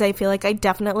word, because I feel like I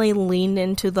definitely leaned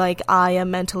into, like, I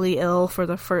am mentally ill for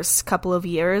the first couple of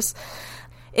years.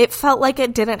 It felt like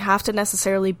it didn't have to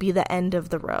necessarily be the end of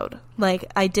the road.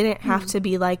 Like, I didn't have to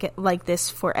be like this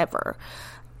forever.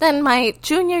 Then my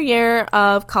junior year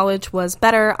of college was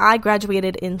better. I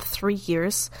graduated in 3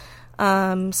 years.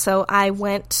 So I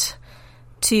went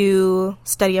to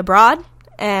study abroad,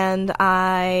 and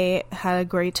I had a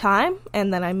great time,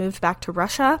 and then I moved back to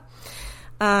Russia.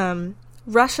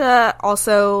 Russia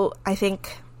also, I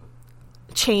think,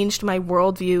 changed my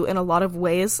worldview in a lot of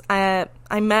ways. I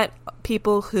met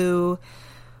people who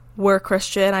were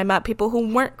Christian. I met people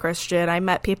who weren't Christian. I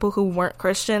met people who weren't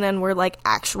Christian and were, like,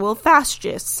 actual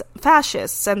fascists.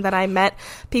 And then I met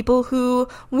people who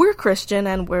were Christian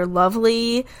and were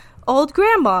lovely old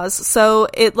grandmas. So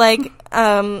it, like,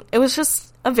 it was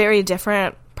just a very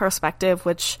different perspective,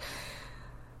 which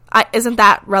isn't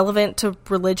that relevant to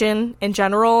religion in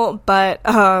general, but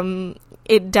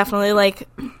it definitely, like,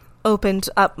 opened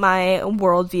up my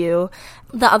worldview.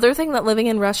 The other thing that living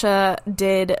in Russia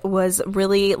did was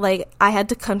really, like, I had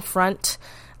to confront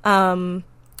the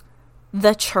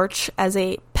church as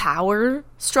a power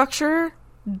structure,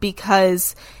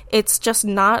 because it's just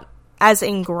not as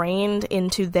ingrained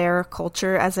into their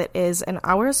culture as it is in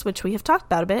ours, which we have talked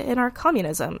about a bit in our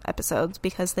communism episodes,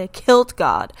 because they killed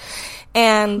God.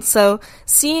 And so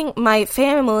seeing my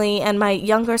family, and my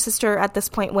younger sister at this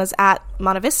point was at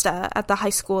Monte Vista, at the high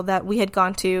school that we had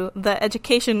gone to, the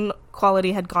education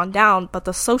quality had gone down, but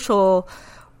the social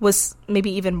was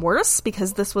maybe even worse,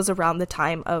 because this was around the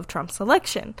time of Trump's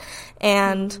election.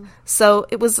 And so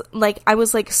it was like, I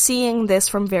was like seeing this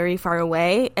from very far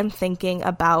away and thinking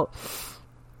about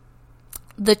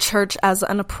the church as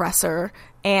an oppressor,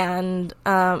 and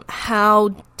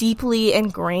how deeply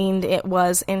ingrained it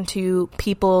was into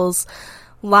people's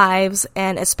lives,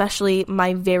 and especially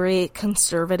my very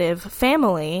conservative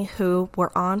family, who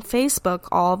were on Facebook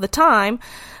all the time.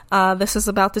 This is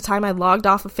about the time I logged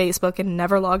off of Facebook and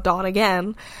never logged on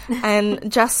again.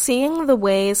 And just seeing the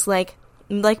ways, like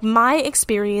my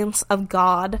experience of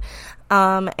God,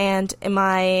 and in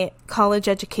my college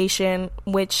education,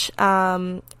 which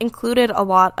included a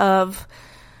lot of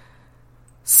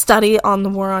study on the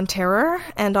war on terror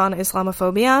and on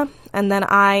Islamophobia. And then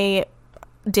I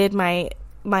did my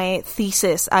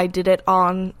thesis, I did it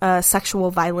on sexual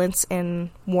violence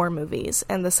in war movies,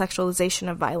 and the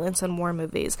sexualization of violence in war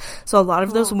movies. So a lot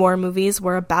of those war movies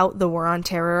were about the war on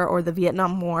terror or the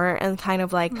Vietnam War, and kind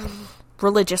of like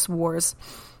religious wars.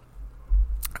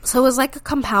 So it was like a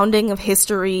compounding of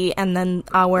history, and then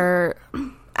our,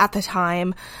 at the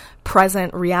time,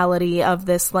 present reality of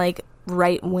this like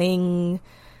right-wing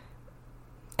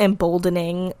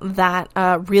emboldening that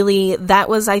really, that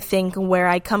was, I think, where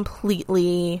I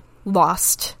completely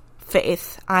lost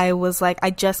faith. I was like, I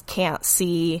just can't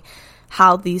see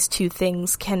how these two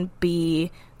things can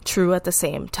be true at the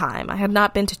same time. I had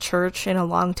not been to church in a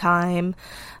long time.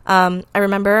 I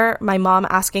remember my mom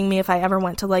asking me if I ever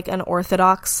went to like an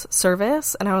Orthodox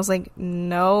service, and I was like,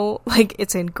 no, like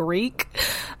it's in Greek.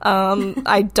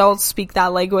 I don't speak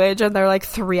that language, and they're like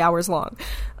 3 hours long.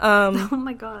 Oh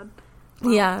my God.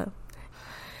 Yeah.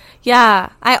 Yeah.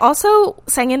 I also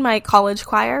sang in my college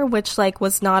choir, which like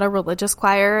was not a religious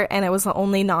choir, and it was the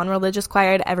only non-religious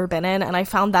choir I'd ever been in, and I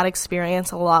found that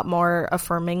experience a lot more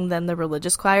affirming than the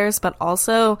religious choirs. But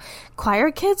also, choir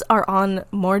kids are on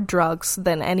more drugs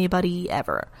than anybody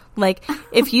ever. Like,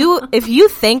 if you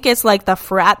think it's like the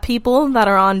frat people that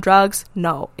are on drugs,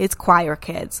 no, it's choir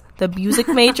kids. The music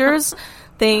majors,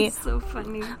 That's so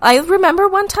funny. I remember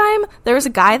one time there was a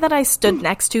guy that I stood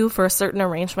next to for a certain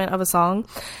arrangement of a song,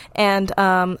 and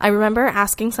I remember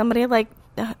asking somebody like,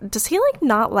 does he like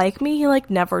not like me? He like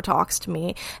never talks to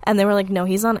me. And they were like, no,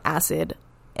 he's on acid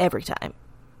every time.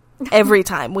 Every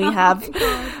time we have.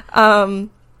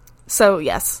 So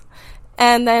yes.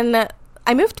 And then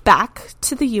I moved back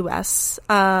to the US,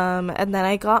 and then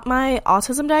I got my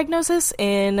autism diagnosis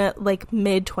in like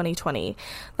mid 2020.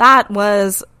 That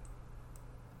was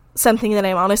something that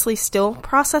I'm honestly still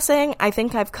processing. I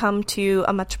think I've come to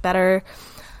a much better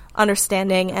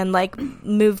understanding and like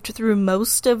moved through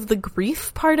most of the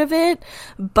grief part of it,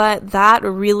 but that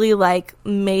really like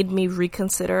made me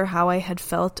reconsider how I had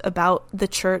felt about the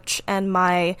church and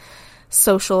my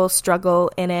social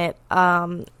struggle in it,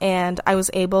 and I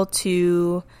was able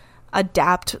to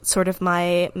adapt sort of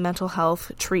my mental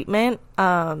health treatment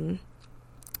to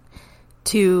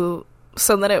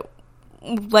so that it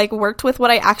like worked with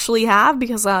what I actually have,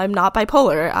 because I'm not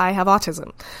bipolar, I have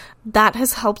autism. That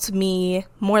has helped me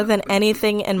more than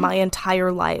anything in my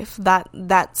entire life.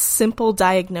 That simple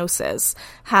diagnosis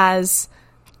has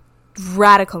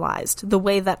radicalized the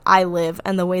way that I live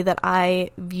and the way that I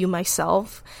view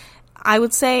myself. I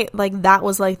would say like that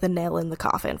was like the nail in the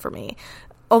coffin for me.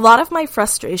 A lot of my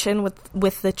frustration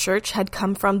with the church had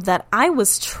come from that I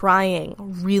was trying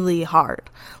really hard.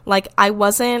 Like I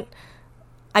wasn't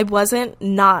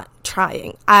not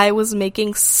trying. I was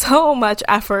making so much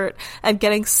effort and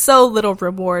getting so little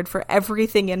reward for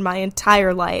everything in my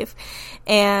entire life.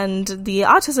 And the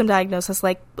autism diagnosis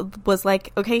was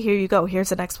like, okay, here you go.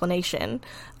 Here's an explanation.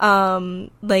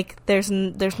 Like there's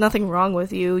nothing wrong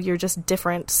with you. You're just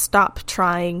different. Stop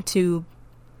trying to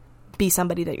be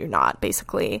somebody that you're not,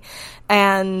 basically.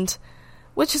 And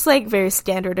which is like very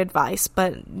standard advice,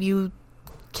 but you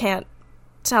can't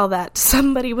tell that to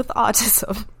somebody with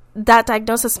autism. that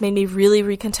diagnosis made me really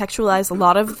recontextualize a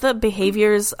lot of the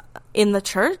behaviors in the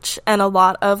church and a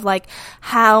lot of like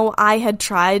how I had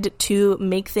tried to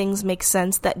make things make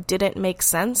sense that didn't make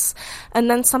sense. And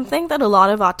then something that a lot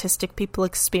of autistic people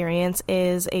experience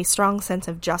is a strong sense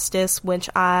of justice, which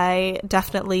I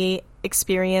definitely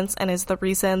experience and is the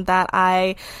reason that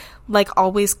I like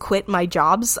always quit my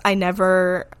jobs. I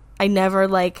never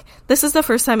like, this is the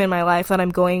first time in my life that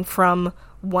I'm going from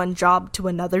one job to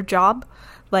another job.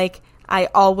 Like, I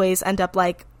always end up,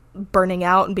 like, burning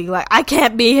out and being like, I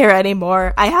can't be here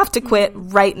anymore. I have to quit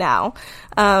right now.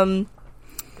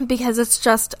 Because it's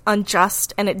just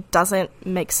unjust and it doesn't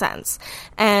make sense.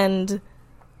 And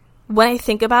when I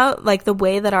think about, like, the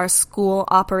way that our school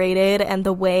operated and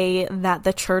the way that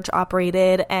the church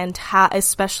operated and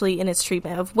especially in its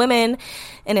treatment of women,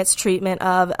 in its treatment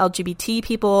of LGBT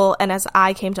people, and as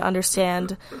I came to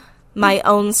understand my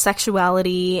own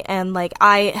sexuality, and like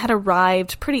I had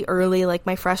arrived pretty early, like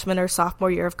my freshman or sophomore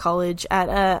year of college, at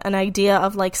an idea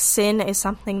of like sin is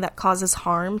something that causes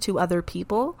harm to other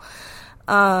people,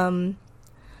 then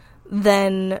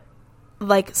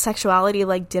like sexuality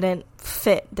like didn't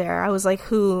fit there. I was like,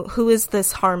 who is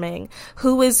this harming?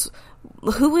 Who is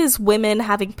women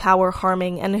having power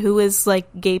harming, and who is like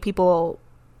gay people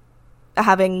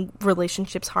having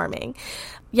relationships harming?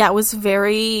 Yeah, it was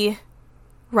very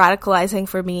radicalizing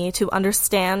for me to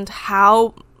understand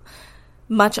how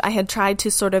much I had tried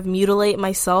to sort of mutilate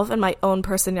myself and my own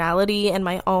personality and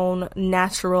my own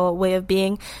natural way of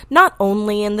being, not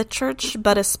only in the church,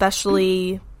 but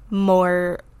especially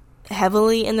more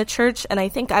heavily in the church. And I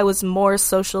think I was more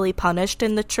socially punished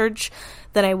in the church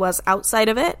than I was outside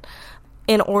of it,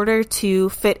 in order to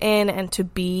fit in and to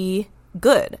be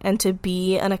good and to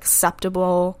be an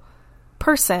acceptable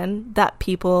person that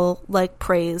people like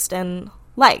praised and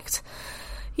liked.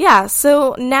 Yeah,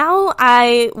 so now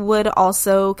I would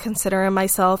also consider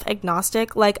myself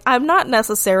agnostic. Like, I'm not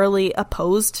necessarily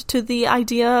opposed to the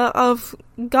idea of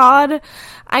God.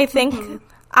 I think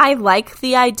I like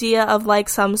the idea of like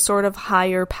some sort of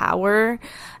higher power.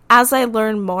 As I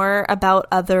learn more about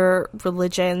other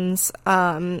religions,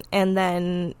 and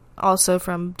then also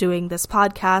from doing this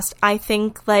podcast, I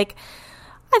think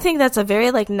that's a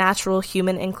very like natural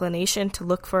human inclination to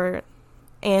look for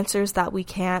answers that we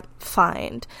can't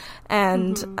find,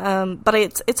 and but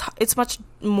it's much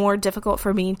more difficult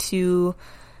for me to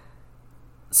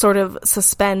sort of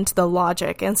suspend the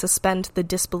logic and suspend the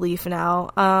disbelief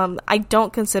now. I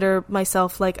don't consider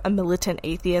myself like a militant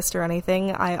atheist or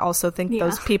anything. I also think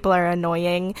those people are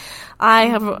annoying.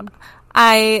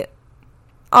 I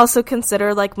also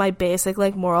consider like my basic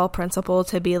like moral principle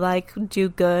to be like do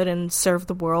good and serve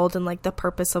the world, and like the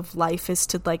purpose of life is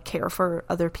to like care for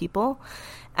other people,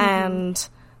 and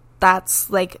that's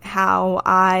like how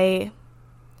I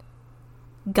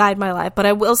guide my life. But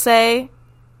I will say,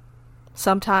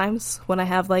 sometimes when I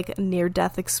have like a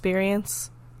near-death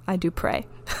experience, I do pray.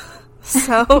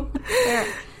 So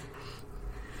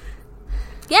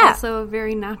yeah, also a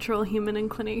very natural human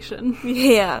inclination.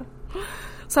 Yeah.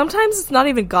 Sometimes it's not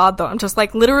even God, though. I'm just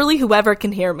like, literally whoever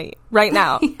can hear me right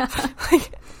now.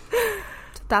 Like,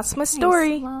 that's my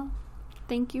story. Nice. Well,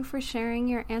 thank you for sharing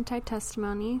your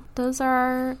anti-testimony. Those are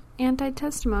our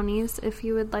anti-testimonies. If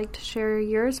you would like to share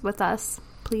yours with us,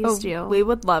 please do. We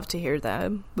would love to hear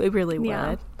them. We really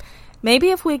would. Maybe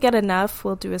if we get enough,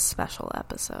 we'll do a special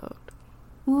episode.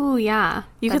 Ooh, yeah.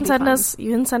 You can send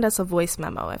us a voice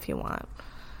memo if you want.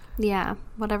 Yeah,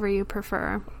 whatever you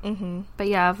prefer. But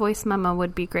yeah, a voice memo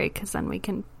would be great, because then we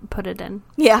can put it in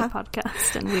the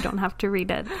podcast and we don't have to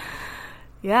read it.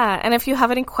 Yeah, and if you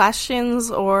have any questions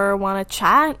or want to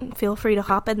chat, feel free to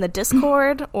hop in the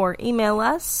Discord or email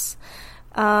us.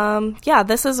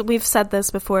 We've said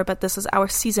this before, but this is our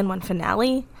season 1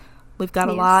 finale. We've got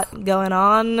a lot going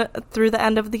on through the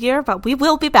end of the year, but we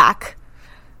will be back.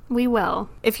 We will.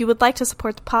 If you would like to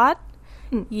support the pod,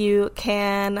 you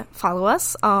can follow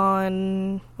us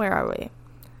on, where are we?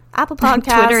 Apple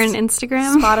Podcasts, Twitter and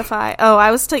Instagram, Spotify. Oh,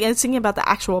 I was thinking about the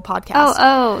actual podcast.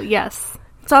 Oh, yes.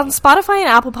 It's on Spotify and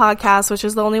Apple Podcasts, which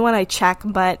is the only one I check,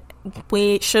 but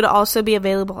we should also be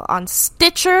available on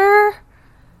Stitcher,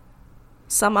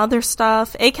 some other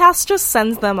stuff. Acast just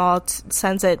sends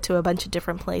it to a bunch of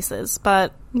different places,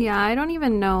 but yeah, I don't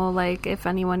even know like if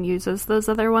anyone uses those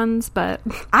other ones, but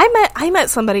I met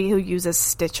somebody who uses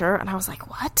Stitcher, and I was like,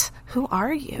 what? Who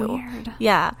are you? Weird.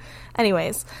 Yeah.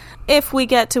 Anyways, if we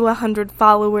get to 100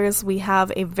 followers, we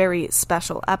have a very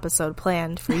special episode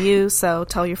planned for you, so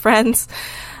tell your friends.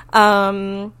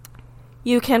 You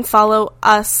can follow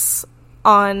us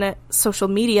on social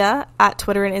media at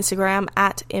Twitter and Instagram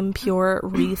at Impure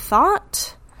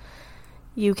Rethought.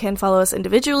 You can follow us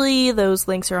individually. Those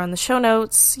links are on the show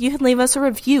notes. You can leave us a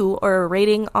review or a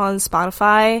rating on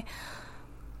Spotify,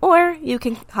 or you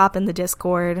can hop in the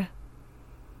Discord,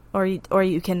 or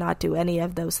you cannot do any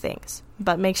of those things.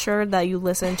 But make sure that you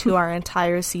listen to our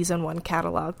entire Season 1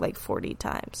 catalog like 40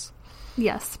 times.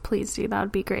 Yes, please do. That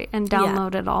would be great. And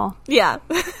download it all. Yeah.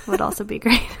 Would also be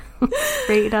great.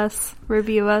 Rate us,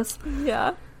 review us.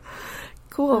 Yeah.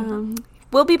 Cool.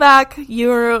 We'll be back.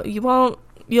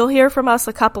 You'll hear from us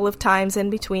a couple of times in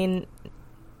between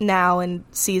now and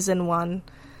Season 1.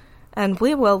 And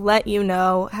we will let you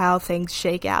know how things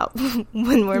shake out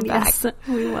when we're back. Yes,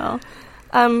 we will.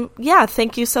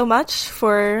 Thank you so much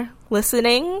for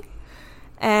listening.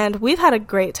 And we've had a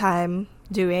great time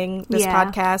doing this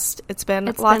podcast. It's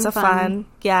been lots of fun.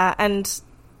 Yeah, and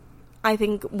I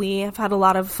think we have had a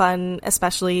lot of fun,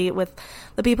 especially with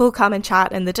the people who come and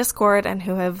chat in the Discord and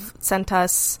who have sent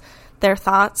us their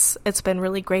thoughts. It's been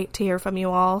really great to hear from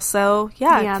you all. So,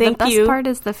 thank you. The best part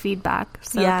is the feedback.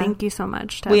 So, thank you so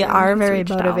much. We are very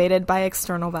motivated by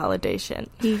external validation.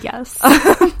 Yes.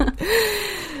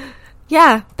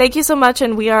 Thank you so much.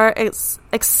 And we are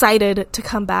excited to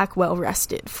come back well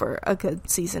rested for a good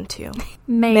Season 2.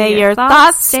 May your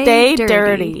thoughts stay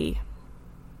dirty.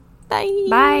 Bye.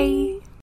 Bye.